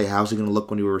are gonna say, how's he gonna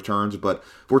look when he returns? But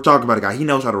we're talking about a guy, he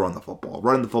knows how to run the football.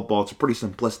 Running the football, it's a pretty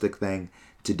simplistic thing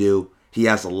to do. He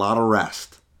has a lot of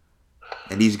rest.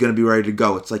 And he's going to be ready to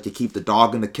go. It's like you keep the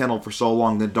dog in the kennel for so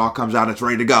long, then the dog comes out and it's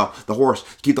ready to go. The horse,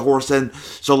 keep the horse in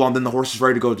so long, then the horse is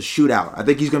ready to go to shoot out. I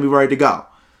think he's going to be ready to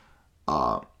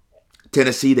go.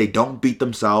 Tennessee, they don't beat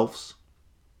themselves.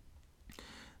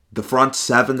 The front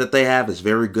 7 that they have is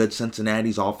very good.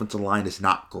 Cincinnati's offensive line is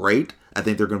not great. I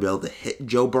think they're going to be able to hit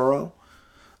Joe Burrow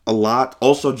a lot.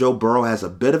 Also, Joe Burrow has a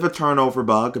bit of a turnover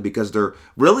bug because they're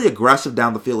really aggressive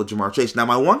down the field with Ja'Marr Chase. Now,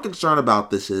 my one concern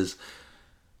about this is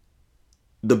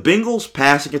the Bengals'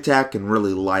 passing attack can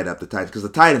really light up the Titans because the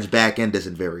Titans' back end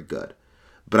isn't very good.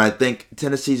 But I think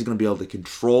Tennessee's going to be able to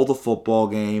control the football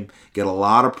game, get a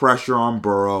lot of pressure on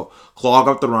Burrow, clog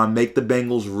up the run, make the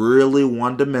Bengals really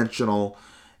one-dimensional.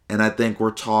 And I think we're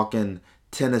talking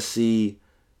Tennessee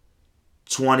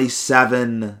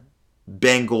 27,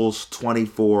 Bengals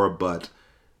 24. But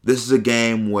this is a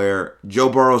game where Joe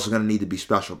Burrow is going to need to be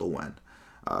special to win.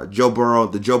 The Joe Burrow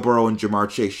and Ja'Marr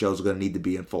Chase shows are going to need to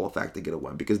be in full effect to get a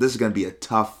win because this is going to be a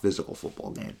tough physical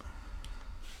football game.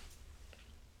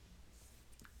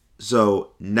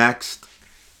 So next,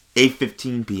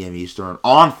 8:15 p.m. Eastern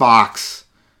on Fox,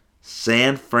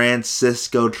 San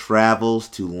Francisco travels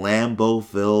to Lambeau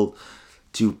Field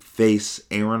to face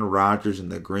Aaron Rodgers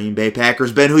and the Green Bay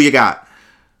Packers. Ben, who you got?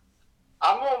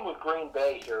 I'm going with Green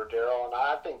Bay here, Daryl, and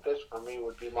I think this for me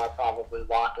would be my probably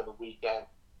lock of the weekend.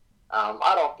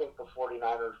 I don't think the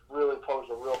 49ers really pose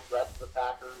a real threat to the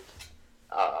Packers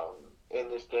in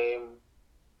this game.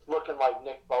 It's looking like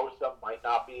Nick Bosa might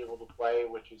not be able to play,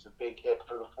 which is a big hit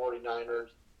for the 49ers.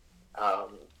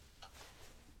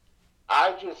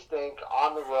 I just think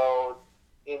on the road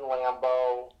in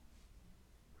Lambeau,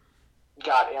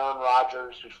 got Aaron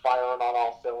Rodgers who's firing on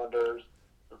all cylinders.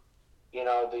 You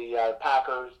know, the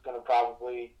Packers going to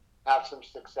probably have some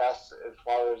success as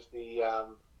far as the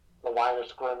line of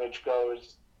scrimmage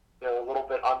goes. They're a little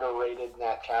bit underrated in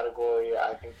that category.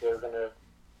 I think they're going to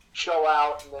show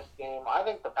out in this game. I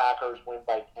think the Packers win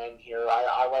by 10 here.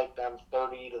 I like them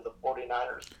 30 to the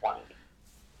 49ers 20.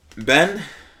 Ben,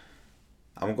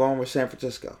 I'm going with San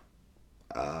Francisco.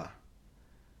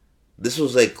 This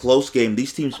was a close game.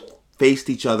 These teams faced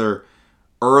each other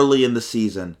early in the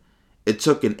season. It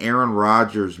took an Aaron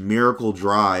Rodgers miracle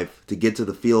drive to get to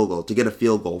the field goal, to get a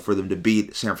field goal for them to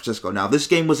beat San Francisco. Now, this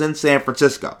game was in San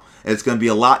Francisco, and it's going to be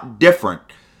a lot different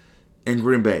in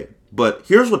Green Bay. But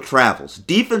here's what travels.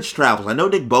 Defense travels. I know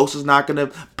Nick Bosa's not going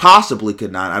to, possibly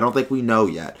could not. I don't think we know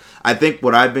yet. I think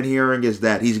what I've been hearing is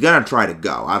that he's going to try to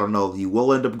go. I don't know if he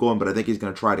will end up going, but I think he's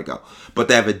going to try to go. But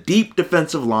they have a deep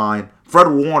defensive line. Fred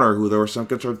Warner, who there were some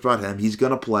concerns about him, he's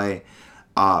going to play.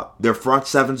 Their front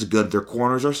 7's good. Their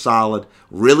corners are solid.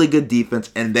 Really good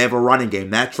defense. And they have a running game.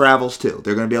 That travels too.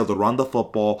 They're going to be able to run the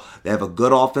football. They have a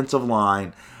good offensive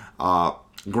line.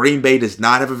 Green Bay does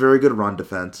not have a very good run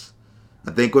defense. I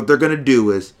think what they're going to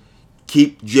do is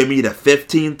keep Jimmy to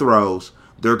 15 throws.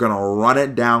 They're going to run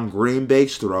it down Green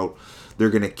Bay's throat.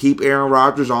 They're going to keep Aaron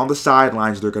Rodgers on the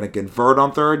sidelines. They're going to convert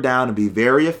on third down and be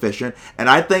very efficient. And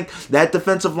I think that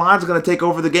defensive line is going to take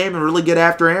over the game and really get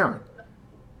after Aaron.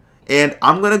 And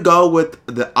I'm going to go with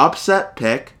the upset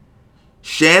pick.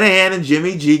 Shanahan and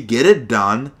Jimmy G get it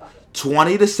done.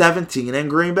 20-17 in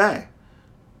Green Bay.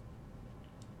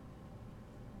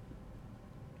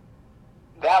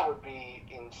 That would be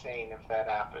insane if that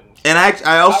happens. And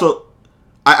I also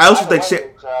think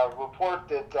report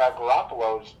that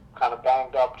Garoppolo's kind of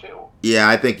banged up too. Yeah,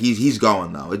 I think he's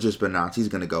going though. It's just been announced he's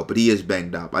going to go, but he is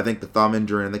banged up. I think the thumb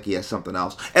injury, and I think he has something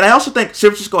else. And I also think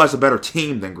San Francisco has a better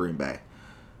team than Green Bay.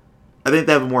 I think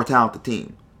they have a more talented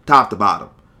team, top to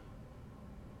bottom.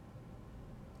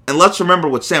 And let's remember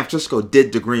what San Francisco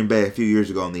did to Green Bay a few years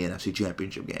ago in the NFC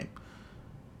Championship game.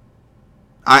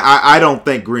 I don't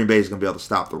think Green Bay is going to be able to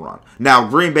stop the run. Now,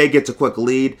 Green Bay gets a quick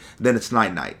lead, then it's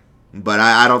night-night. But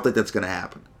I don't think that's going to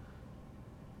happen.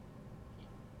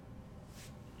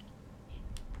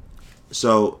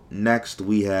 So, next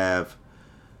we have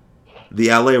The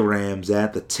LA Rams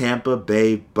at the Tampa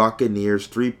Bay Buccaneers,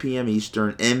 3 p.m.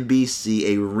 Eastern, NBC,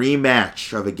 a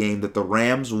rematch of a game that the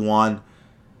Rams won.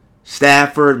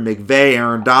 Stafford, McVay,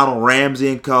 Aaron Donald, Ramsey,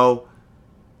 and co.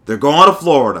 They're going to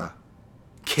Florida.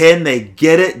 Can they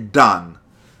get it done?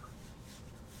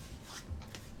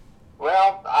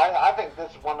 Well, I think this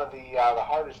is one of the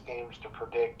hardest games to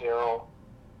predict, Daryl.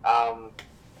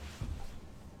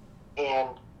 And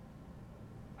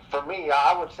for me,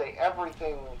 I would say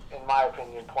everything, in my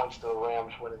opinion, points to the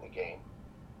Rams winning the game.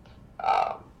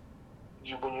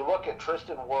 When you look at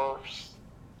Tristan Wirfs,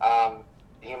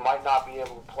 he might not be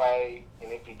able to play,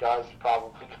 and if he does, he's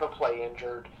probably going to play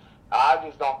injured. I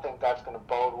just don't think that's going to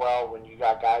bode well when you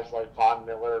got guys like Von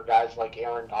Miller, guys like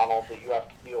Aaron Donald that you have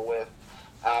to deal with.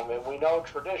 And we know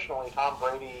traditionally Tom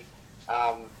Brady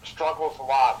struggles a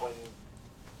lot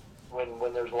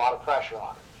when there's a lot of pressure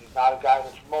on him. He's not a guy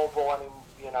that's mobile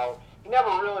anymore. He never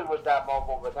really was that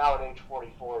mobile, but now at age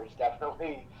 44, he's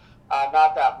definitely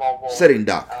not that mobile. Sitting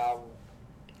duck.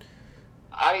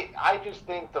 I just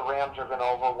think the Rams are going to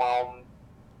overwhelm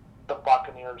the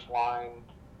Buccaneers line.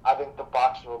 I think the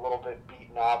Bucs are a little bit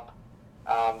beaten up.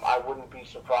 I wouldn't be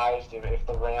surprised if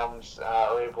the Rams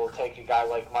are able to take a guy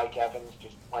like Mike Evans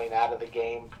just playing out of the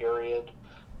game, period.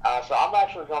 So I'm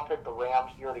actually going to pick the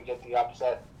Rams here to get the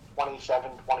upset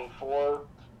 27-24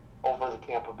 over the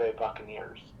Tampa Bay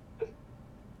Buccaneers.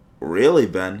 Really,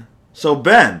 Ben? So,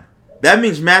 Ben, that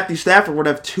means Matthew Stafford would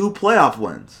have 2 playoff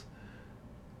wins.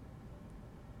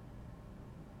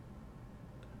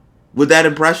 Would that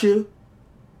impress you?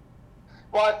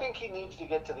 Well, I think he needs to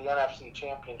get to the NFC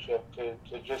Championship to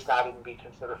just not even be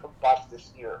considered a bust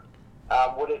this year.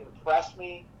 Would it impress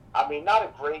me? I mean, not a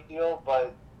great deal,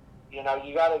 but, you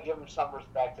got to give him some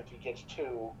respect if he gets 2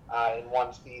 in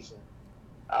one season.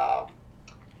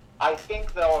 I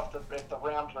think, though, if the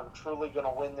Rams are truly going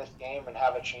to win this game and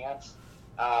have a chance,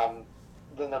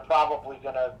 then they're probably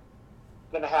going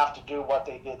to have to do what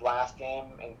they did last game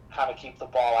and kind of keep the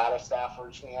ball out of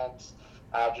Stafford's hands.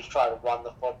 Just try to run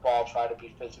the football, try to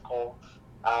be physical,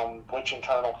 which in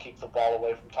turn will keep the ball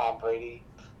away from Tom Brady.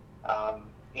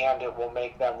 And it will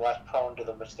make them less prone to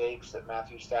the mistakes that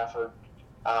Matthew Stafford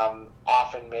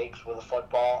often makes with a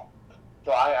football.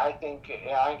 So I think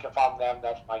if I'm them,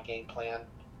 that's my game plan.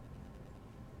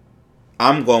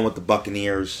 I'm going with the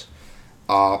Buccaneers.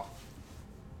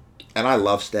 And I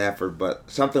love Stafford, but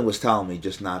something was telling me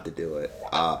just not to do it.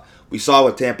 We saw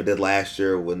what Tampa did last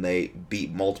year when they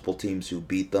beat multiple teams who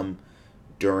beat them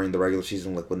during the regular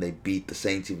season, like when they beat the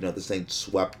Saints, even though the Saints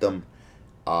swept them.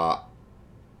 I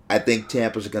think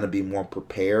Tampa's going to be more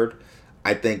prepared.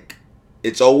 I think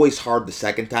it's always hard the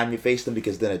second time you face them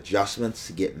because then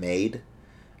adjustments get made.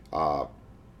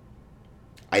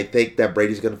 I think that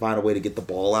Brady's going to find a way to get the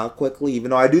ball out quickly,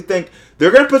 even though I do think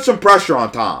they're going to put some pressure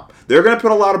on Tom. They're going to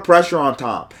put a lot of pressure on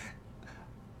Tom.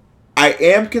 I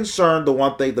am concerned, the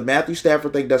one thing, the Matthew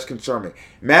Stafford thing does concern me.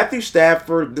 Matthew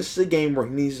Stafford, this is a game where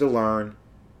he needs to learn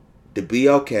to be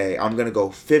okay. I'm going to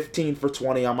go 15 for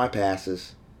 20 on my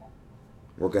passes.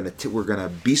 We're going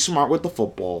to be smart with the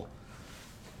football.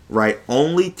 Right?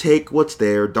 Only take what's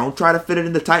there. Don't try to fit it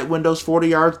into tight windows 40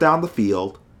 yards down the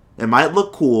field. It might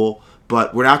look cool,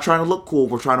 but we're not trying to look cool.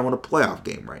 We're trying to win a playoff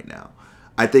game right now.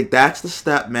 I think that's the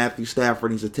step Matthew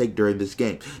Stafford needs to take during this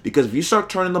game. Because if you start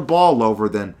turning the ball over,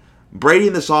 then Brady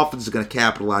in this offense is going to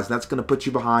capitalize. That's going to put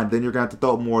you behind. Then you're going to have to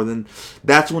throw it more. Then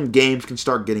that's when games can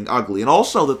start getting ugly. And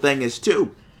also the thing is,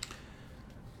 too,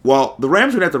 while the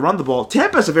Rams are going to have to run the ball,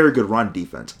 Tampa has a very good run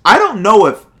defense. I don't know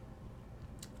if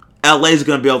LA is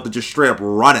going to be able to just straight up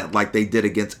run it like they did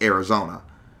against Arizona.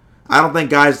 I don't think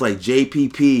guys like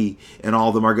JPP and all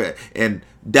of them are good, and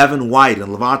Devin White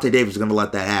and Levante Davis are going to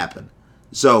let that happen.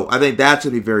 So I think that's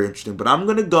going to be very interesting. But I'm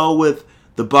going to go with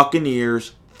the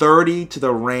Buccaneers 30 to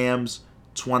the Rams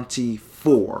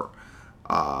 24.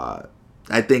 I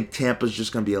think Tampa's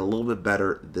just going to be a little bit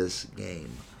better this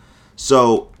game.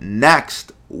 So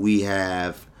next we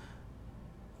have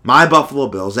my Buffalo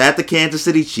Bills at the Kansas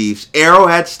City Chiefs,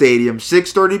 Arrowhead Stadium,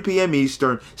 6:30 p.m.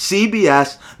 Eastern,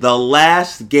 CBS, the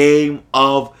last game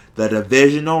of the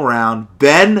divisional round.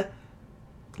 Ben,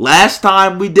 last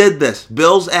time we did this,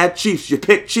 Bills at Chiefs, you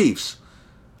picked Chiefs.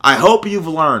 I hope you've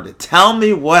learned it. Tell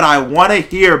me what I want to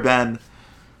hear, Ben.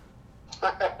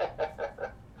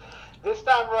 This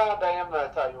time around, I am going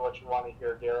to tell you what you want to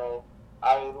hear, Daryl.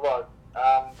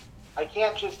 I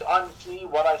can't just unsee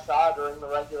what I saw during the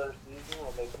regular season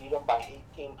when they beat them by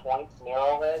 18 points in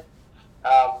Arrowhead.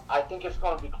 I think it's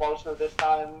going to be closer this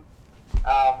time,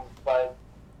 but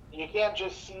you can't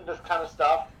just see this kind of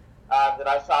stuff that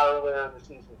I saw earlier in the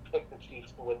season pick the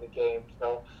Chiefs to win the game.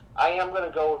 So I am going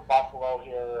to go with Buffalo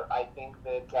here. I think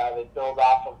that they build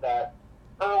off of that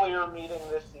earlier meeting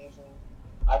this season.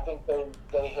 I think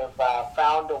they have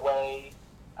found a way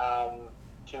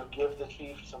to give the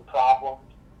Chiefs some problems.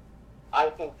 I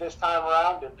think this time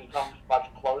around it becomes much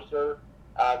closer.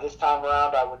 This time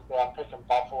around, I would say I'm picking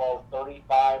Buffalo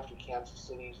 35 to Kansas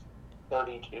City's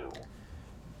 32.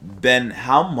 Ben,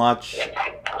 how much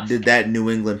did that New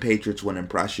England Patriots win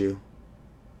impress you?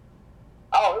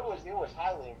 Oh, it was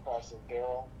highly impressive,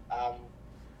 Daryl.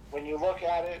 When you look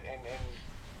at it and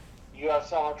you have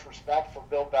so much respect for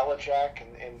Bill Belichick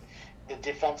and the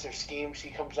defensive schemes he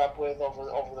comes up with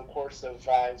over the course of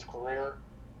his career.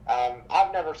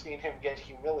 I've never seen him get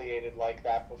humiliated like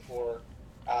that before.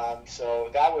 So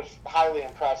that was highly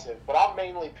impressive. But I'm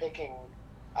mainly picking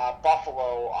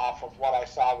Buffalo off of what I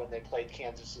saw when they played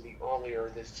Kansas City earlier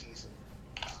this season.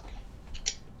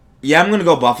 Yeah, I'm going to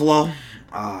go Buffalo.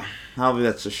 I don't think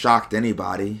that's a shock to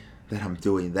anybody that I'm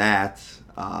doing that.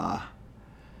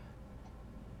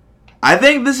 I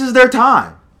think this is their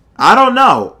time. I don't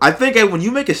know. I think when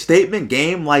you make a statement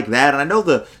game like that, and I know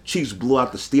the Chiefs blew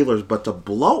out the Steelers, but to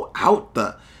blow out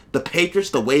the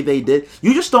Patriots the way they did,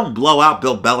 you just don't blow out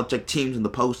Bill Belichick teams in the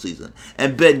postseason.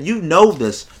 And Ben, you know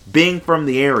this, being from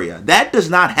the area. That does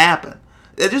not happen.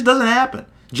 It just doesn't happen.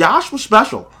 Josh was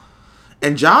special.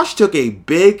 And Josh took a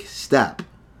big step.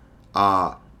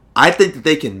 I think that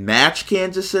they can match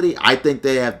Kansas City. I think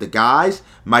they have the guys.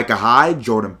 Micah Hyde,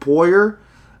 Jordan Poyer.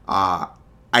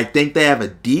 I think they have a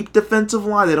deep defensive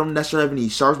line. They don't necessarily have any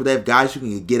stars, but they have guys who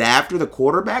can get after the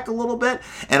quarterback a little bit.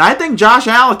 And I think Josh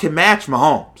Allen can match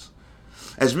Mahomes.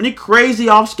 As many crazy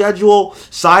off-schedule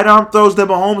sidearm throws that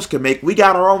Mahomes can make, we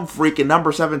got our own freaking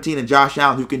number 17 in Josh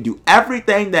Allen who can do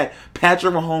everything that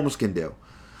Patrick Mahomes can do.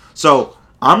 So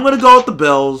I'm going to go with the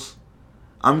Bills.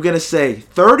 I'm going to say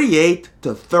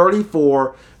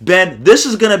 38-34. Ben, this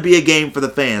is going to be a game for the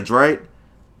fans, right?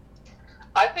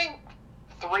 I think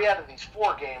 3 out of these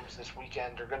 4 games this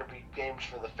weekend are going to be games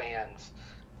for the fans.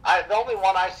 The only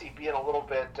one I see being a little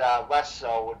bit less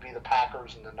so would be the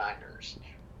Packers and the Niners.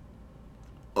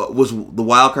 Was the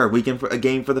wild card weekend a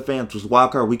game for the fans? Was the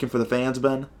wild card weekend for the fans,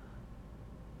 Ben?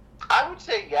 I would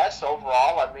say yes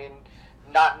overall. I mean,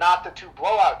 not the 2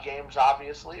 blowout games,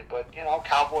 obviously, but,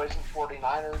 Cowboys and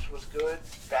 49ers was good.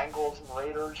 Bengals and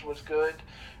Raiders was good.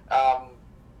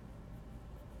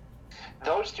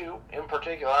 Those 2 in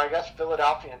particular, I guess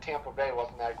Philadelphia and Tampa Bay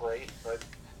wasn't that great, but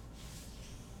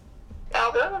now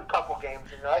there are a couple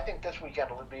games in there. I think this weekend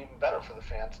will be even better for the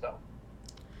fans, though.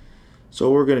 So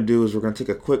what we're going to do is we're going to take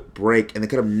a quick break, and then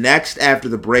kind of next after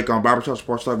the break on Barbershop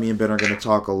Sports Talk, me and Ben are going to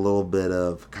talk a little bit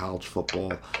of college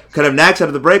football. Kind of next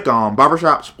after the break on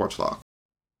Barbershop Sports Talk.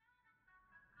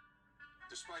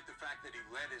 Despite the fact that he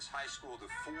led his high school to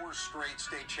 4 straight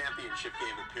state championship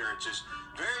game appearances,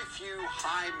 very few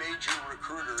high major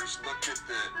recruiters looked at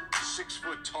the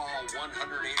 6-foot-tall,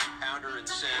 180-pounder and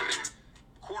said,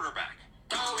 quarterback.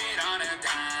 Throw it on a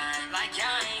dime, like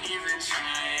I ain't even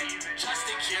trying.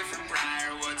 Just a kid from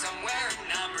Briarwoods, I'm wearing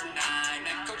number 9.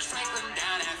 Met Coach Franklin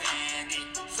down at Vandy,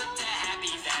 flipped to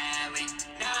Happy Valley.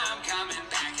 Now I'm coming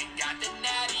back and got the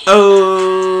natty.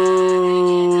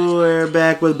 Oh, we're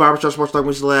back with Barbershop Sports Talk.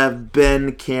 We still have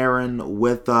Ben Karen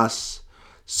with us.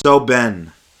 So,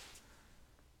 Ben,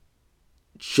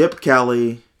 Chip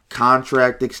Kelly,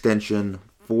 contract extension,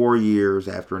 4 years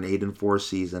after an 8-4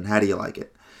 season. How do you like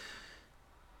it?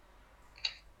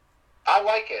 I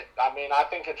like it. I mean, I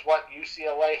think it's what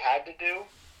UCLA had to do.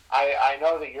 I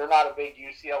know that you're not a big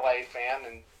UCLA fan,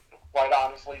 and quite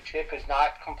honestly, Chip has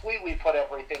not completely put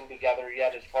everything together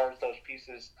yet as far as those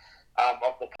pieces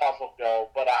of the puzzle go.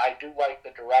 But I do like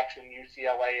the direction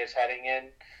UCLA is heading in,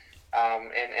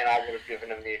 and I would have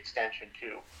given him the extension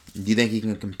too. Do you think he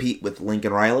can compete with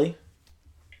Lincoln Riley?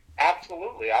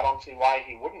 Absolutely. I don't see why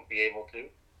he wouldn't be able to.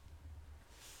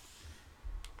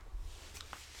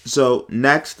 So,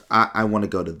 next, I want to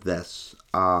go to this.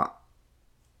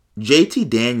 JT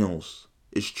Daniels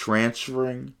is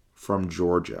transferring from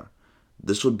Georgia.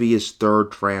 This would be his 3rd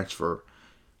transfer.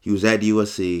 He was at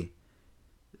USC.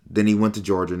 Then he went to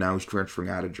Georgia. Now he's transferring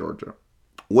out of Georgia.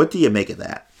 What do you make of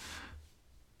that?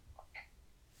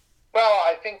 Well,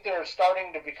 I think there's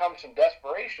starting to become some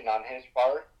desperation on his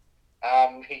part.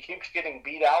 He keeps getting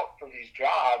beat out for these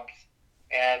jobs,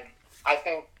 and I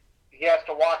think he has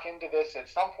to walk into this at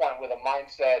some point with a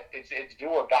mindset, it's do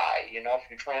or die,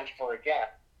 if you transfer again.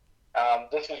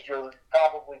 This is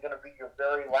probably going to be your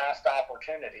very last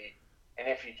opportunity, and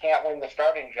if you can't win the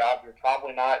starting job, you're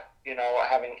probably not,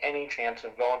 having any chance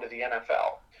of going to the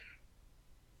NFL.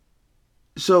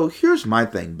 So here's my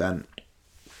thing, Ben.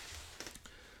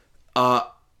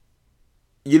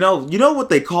 You know what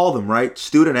they call them, right?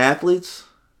 Student athletes?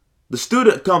 The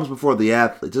student comes before the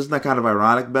athletes. Isn't that kind of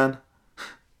ironic, Ben?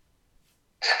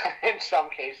 In some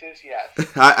cases,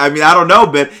 yes. I mean, I don't know,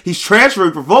 Ben. He's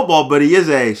transferring for football, but he is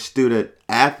a student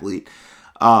athlete.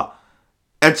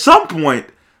 At some point,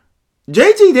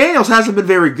 JT Daniels hasn't been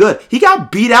very good. He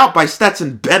got beat out by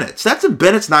Stetson Bennett. Stetson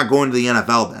Bennett's not going to the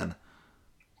NFL, Ben.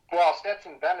 Well,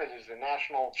 Stetson Bennett is the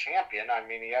national champion. I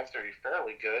mean, he has to be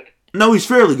fairly good. No, he's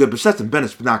fairly good, but Stetson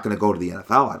Bennett's not going to go to the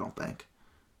NFL, I don't think.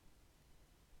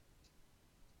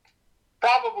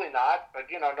 Probably not, but,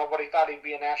 nobody thought he'd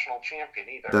be a national champion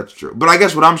either. That's true. But I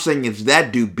guess what I'm saying is if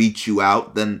that dude beats you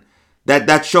out, then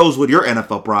that shows what your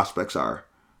NFL prospects are.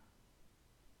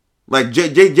 Like,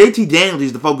 JT Daniels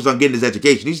needs to focus on getting his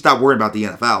education. He needs to stop worrying about the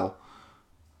NFL.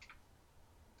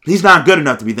 He's not good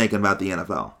enough to be thinking about the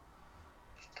NFL.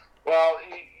 Well,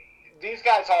 these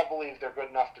guys all believe they're good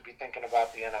enough to be thinking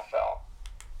about the NFL.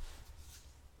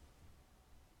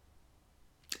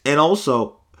 And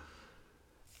also,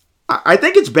 I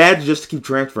think it's bad to just keep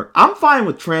transferring. I'm fine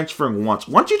with transferring once.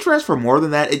 Once you transfer more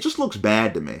than that, it just looks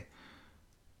bad to me.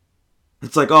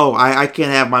 It's like, oh, I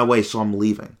can't have my way, so I'm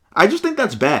leaving. I just think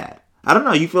that's bad. I don't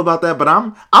know how you feel about that, but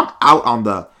I'm out on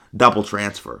the double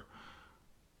transfer.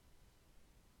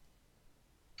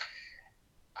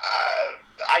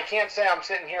 I can't say I'm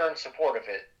sitting here in support of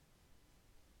it.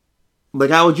 Like,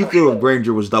 how would you feel if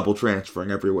Granger was double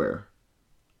transferring everywhere?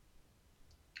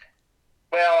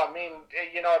 Well, I mean,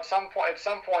 at some point,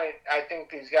 I think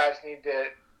these guys need to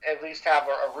at least have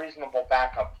a reasonable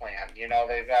backup plan. They've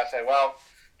got to say, well,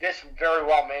 this very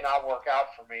well may not work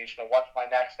out for me, so what's my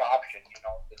next option?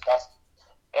 It doesn't.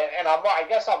 And I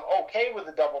guess I'm okay with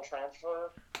the double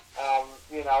transfer,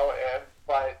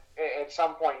 but at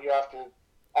some point you have to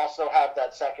also have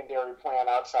that secondary plan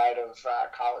outside of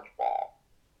college ball,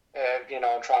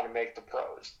 and trying to make the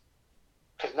pros.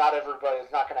 Because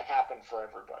it's not going to happen for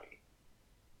everybody.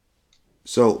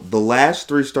 So the last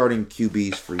three starting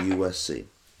QBs for USC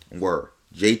were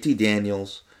JT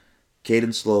Daniels, Caden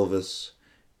Slovis,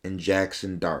 and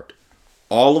Jackson Dart.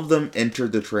 All of them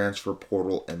entered the transfer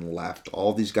portal and left.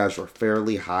 All these guys were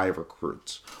fairly high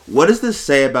recruits. What does this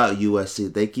say about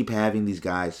USC? They keep having these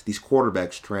guys, these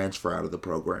quarterbacks, transfer out of the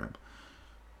program.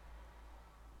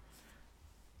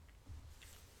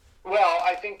 Well,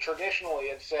 I think traditionally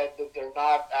it's said that they're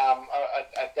not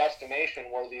a destination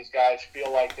where these guys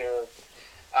feel like they're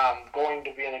going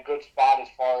to be in a good spot as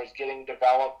far as getting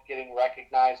developed, getting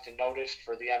recognized and noticed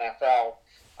for the NFL,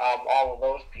 all of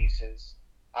those pieces.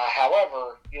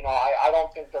 However, I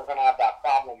don't think they're going to have that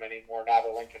problem anymore now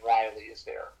that Lincoln Riley is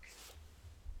there.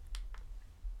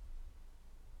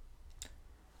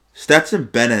 Stetson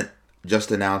Bennett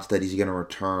just announced that he's going to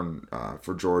return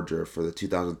for Georgia for the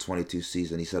 2022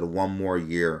 season. He said 1 more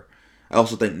year. I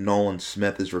also think Nolan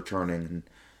Smith is returning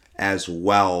as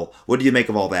well. What do you make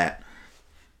of all that?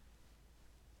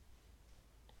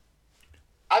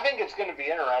 I think it's going to be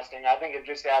interesting. I think it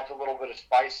just adds a little bit of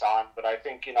spice on. But I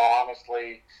think,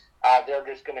 honestly, they're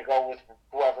just going to go with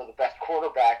whoever the best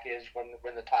quarterback is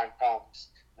when the time comes,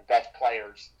 the best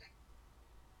players.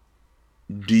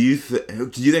 Do you think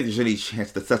there's any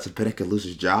chance that Stetson Bennett could lose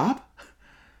his job?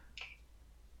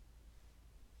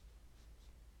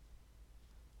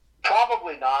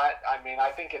 Probably not. I mean,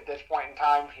 I think at this point in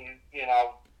time,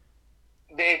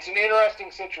 it's an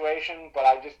interesting situation, but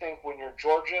I just think when you're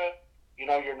Georgia,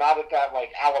 you're not at that,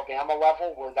 Alabama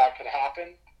level where that could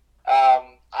happen.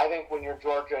 I think when you're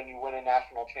Georgia and you win a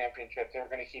national championship, they're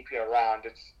going to keep you around.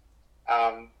 It's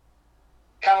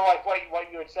kind of like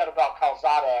what you had said about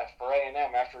Calzada for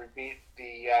A&M after he beat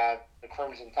the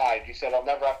Crimson Tide. You said, I'll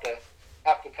never have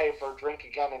to pay for a drink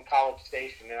again in College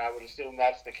Station, and I would assume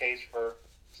that's the case for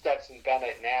Stetson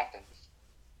Bennett in Athens.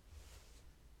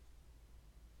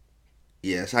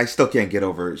 Yes, I still can't get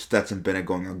over Stetson Bennett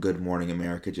going on Good Morning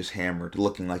America just hammered,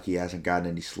 looking like he hasn't gotten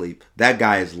any sleep. That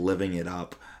guy is living it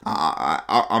up.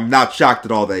 I'm not shocked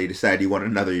at all that he decided he wanted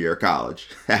another year of college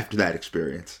after that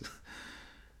experience.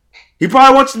 He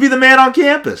probably wants to be the man on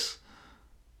campus.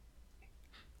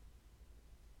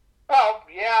 Well,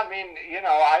 yeah, I mean,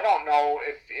 I don't know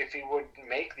if he would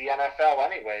make the NFL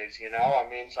anyways, I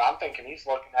mean, so I'm thinking he's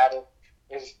looking at it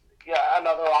as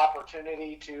another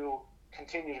opportunity to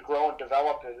continue to grow and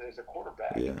develop as a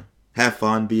quarterback. Yeah. Have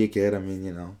fun, be a kid. I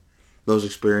mean, those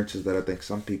experiences that I think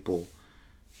some people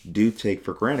do take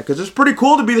for granted. Because it's pretty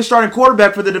cool to be the starting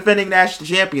quarterback for the defending national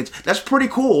champions. That's pretty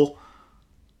cool.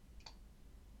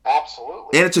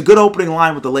 Absolutely. And it's a good opening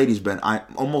line with the ladies, Ben. I'm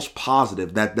almost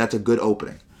positive that's a good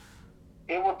opening.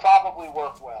 It would probably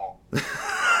work well.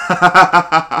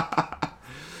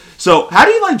 So, how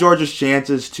do you like Georgia's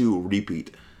chances to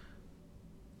repeat?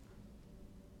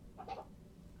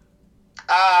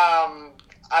 I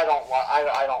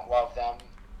don't love them.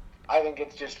 I think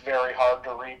it's just very hard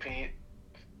to repeat.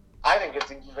 I think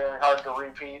it's very hard to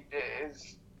repeat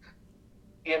as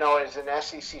an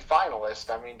SEC finalist.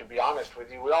 I mean, to be honest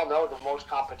with you, we all know the most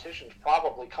competition is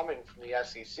probably coming from the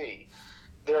SEC.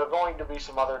 There are going to be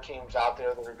some other teams out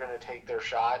there that are going to take their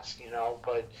shots,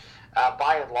 but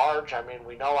by and large, I mean,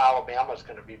 we know Alabama's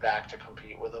going to be back to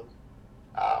compete with them.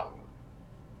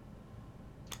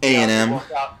 A&M.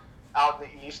 Out in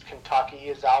the East, Kentucky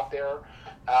is out there.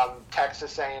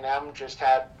 Texas A&M just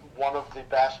had one of the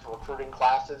best recruiting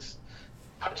classes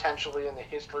potentially in the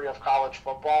history of college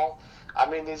football. I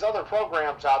mean, these other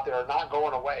programs out there are not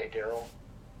going away, Daryl.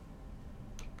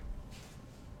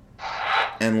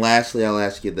 And lastly, I'll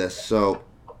ask you this. So,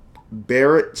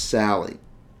 Barrett Sally,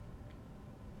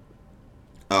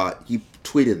 he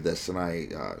tweeted this, and I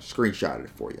screenshotted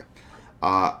it for you.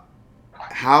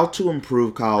 How to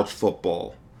improve college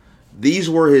football. These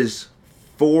were his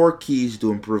 4 keys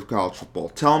to improve college football.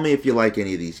 Tell me if you like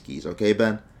any of these keys, okay,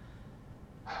 Ben?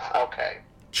 Okay.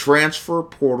 Transfer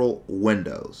portal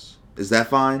windows. Is that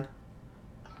fine?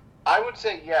 I would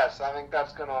say yes. I think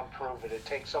that's going to improve it. It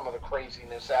takes some of the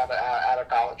craziness out of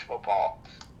college football.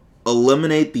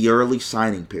 Eliminate the early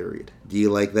signing period. Do you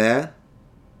like that?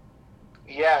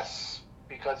 Yes,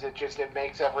 because it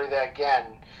makes everything, again,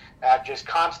 just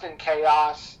constant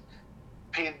chaos.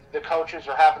 The coaches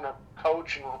are having to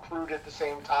coach and recruit at the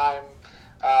same time.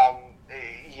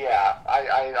 Yeah,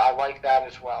 I like that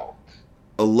as well.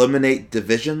 Eliminate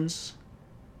divisions.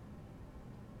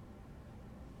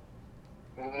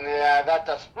 Yeah, that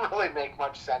doesn't really make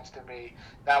much sense to me.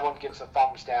 That one gets a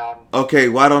thumbs down. Okay,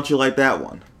 why don't you like that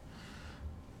one?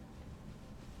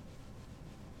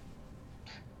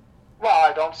 Well,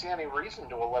 I don't see any reason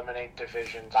to eliminate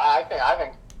divisions. I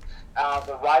think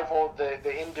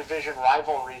the in-division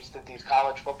rivalries that these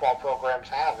college football programs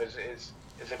have is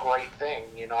a great thing.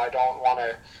 I don't want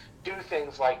to do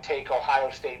things like take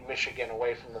Ohio State, Michigan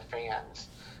away from the fans.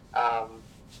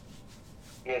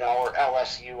 Or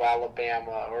LSU,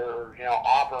 Alabama, or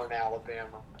Auburn,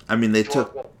 Alabama. I mean, they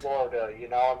Georgia, took Florida.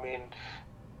 I mean,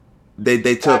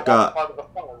 they took part of the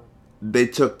fun. they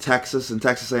took Texas and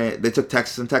Texas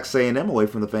A&M away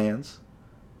from the fans.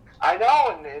 I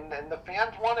know, and the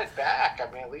fans want it back.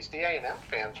 I mean, at least the A&M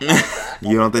fans want it back.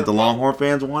 You don't think the Longhorn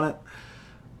fans want it?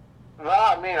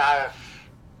 Well, I mean,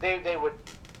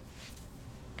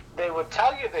 they would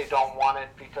tell you they don't want it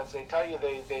because they tell you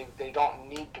they don't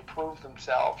need to prove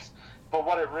themselves. But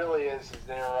what it really is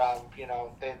they're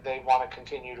they want to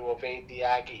continue to evade the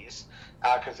Aggies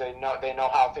because they know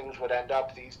how things would end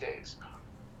up these days.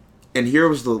 And here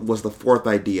was the fourth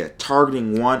idea: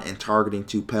 targeting 1 and targeting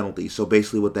 2 penalties. So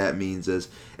basically, what that means is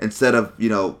instead of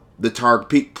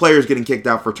the players getting kicked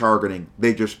out for targeting,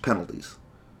 they just penalties.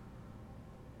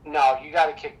 No, you got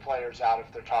to kick players out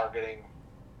if they're targeting.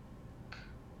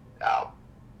 I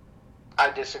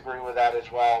disagree with that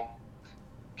as well.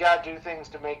 You got to do things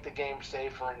to make the game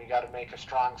safer, and you got to make a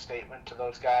strong statement to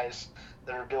those guys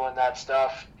that are doing that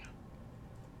stuff.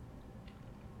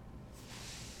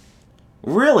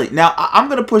 Really? Now, I'm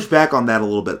going to push back on that a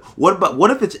little bit.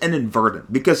 What if it's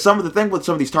inadvertent? Because some of the thing with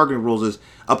some of these targeting rules is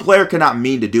a player cannot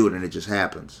mean to do it, and it just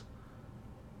happens.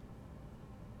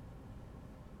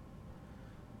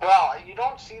 Well, you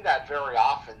don't see that very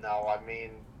often, though. I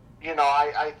mean,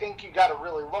 I think you got to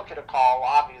really look at a call,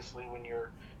 obviously, when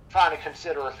you're trying to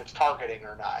consider if it's targeting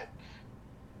or not.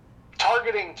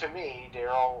 Targeting, to me,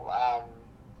 Daryl,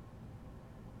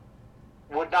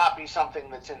 would not be something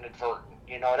that's inadvertent.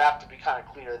 It'd have to be kind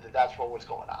of clear that that's what was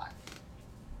going on.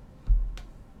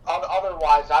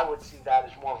 Otherwise, I would see that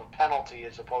as more of a penalty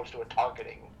as opposed to a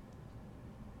targeting.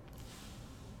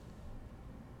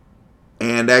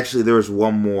 And actually, there was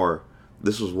one more.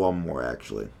 This was one more,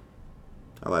 actually.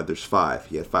 I lied. There's 5.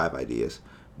 He had 5 ideas.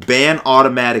 Ban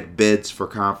automatic bids for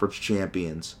conference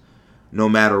champions, no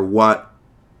matter what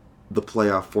the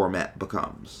playoff format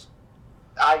becomes.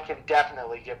 I can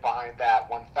definitely get behind that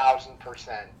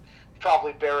 1,000%.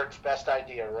 Probably Barrett's best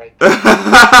idea right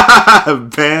there.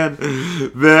 ban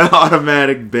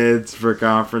automatic bids for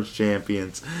conference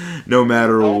champions, no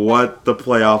matter what the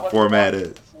playoff format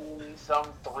is. Some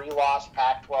 3-loss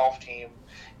Pac-12 team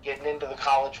getting into the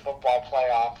college football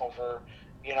playoff over,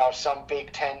 some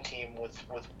Big Ten team with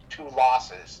 2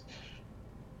 losses.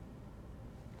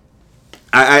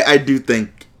 I do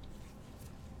think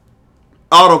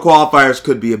auto qualifiers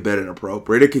could be a bit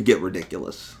inappropriate. It could get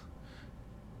ridiculous.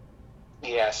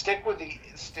 Yeah, stick with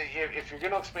if you're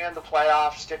going to expand the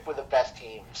playoffs, stick with the best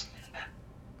teams.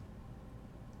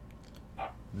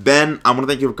 Ben, I want to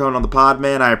thank you for coming on the pod,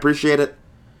 man. I appreciate it.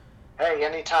 Hey,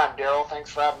 anytime, Daryl. Thanks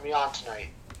for having me on tonight.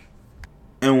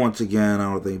 And once again,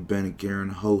 I want to thank Ben and Kieran,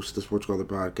 host of the Sports Caller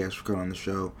Podcast, for coming on the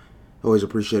show. Always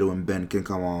appreciate it when Ben can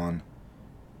come on.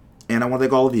 And I want to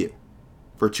thank all of you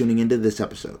for tuning into this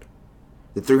episode,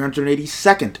 the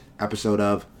 382nd episode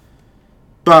of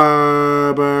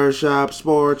Barbershop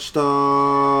Sports Talk.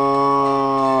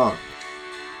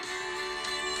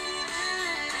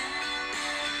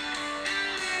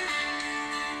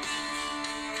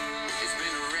 It's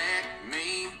been a wreck,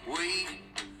 me, week,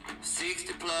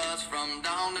 60 plus from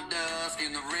dawn to dusk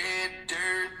in the red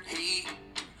dirt heat,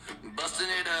 busting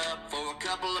it up for a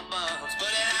couple of bucks, but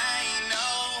it ain't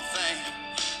no thing,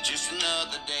 just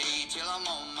another day till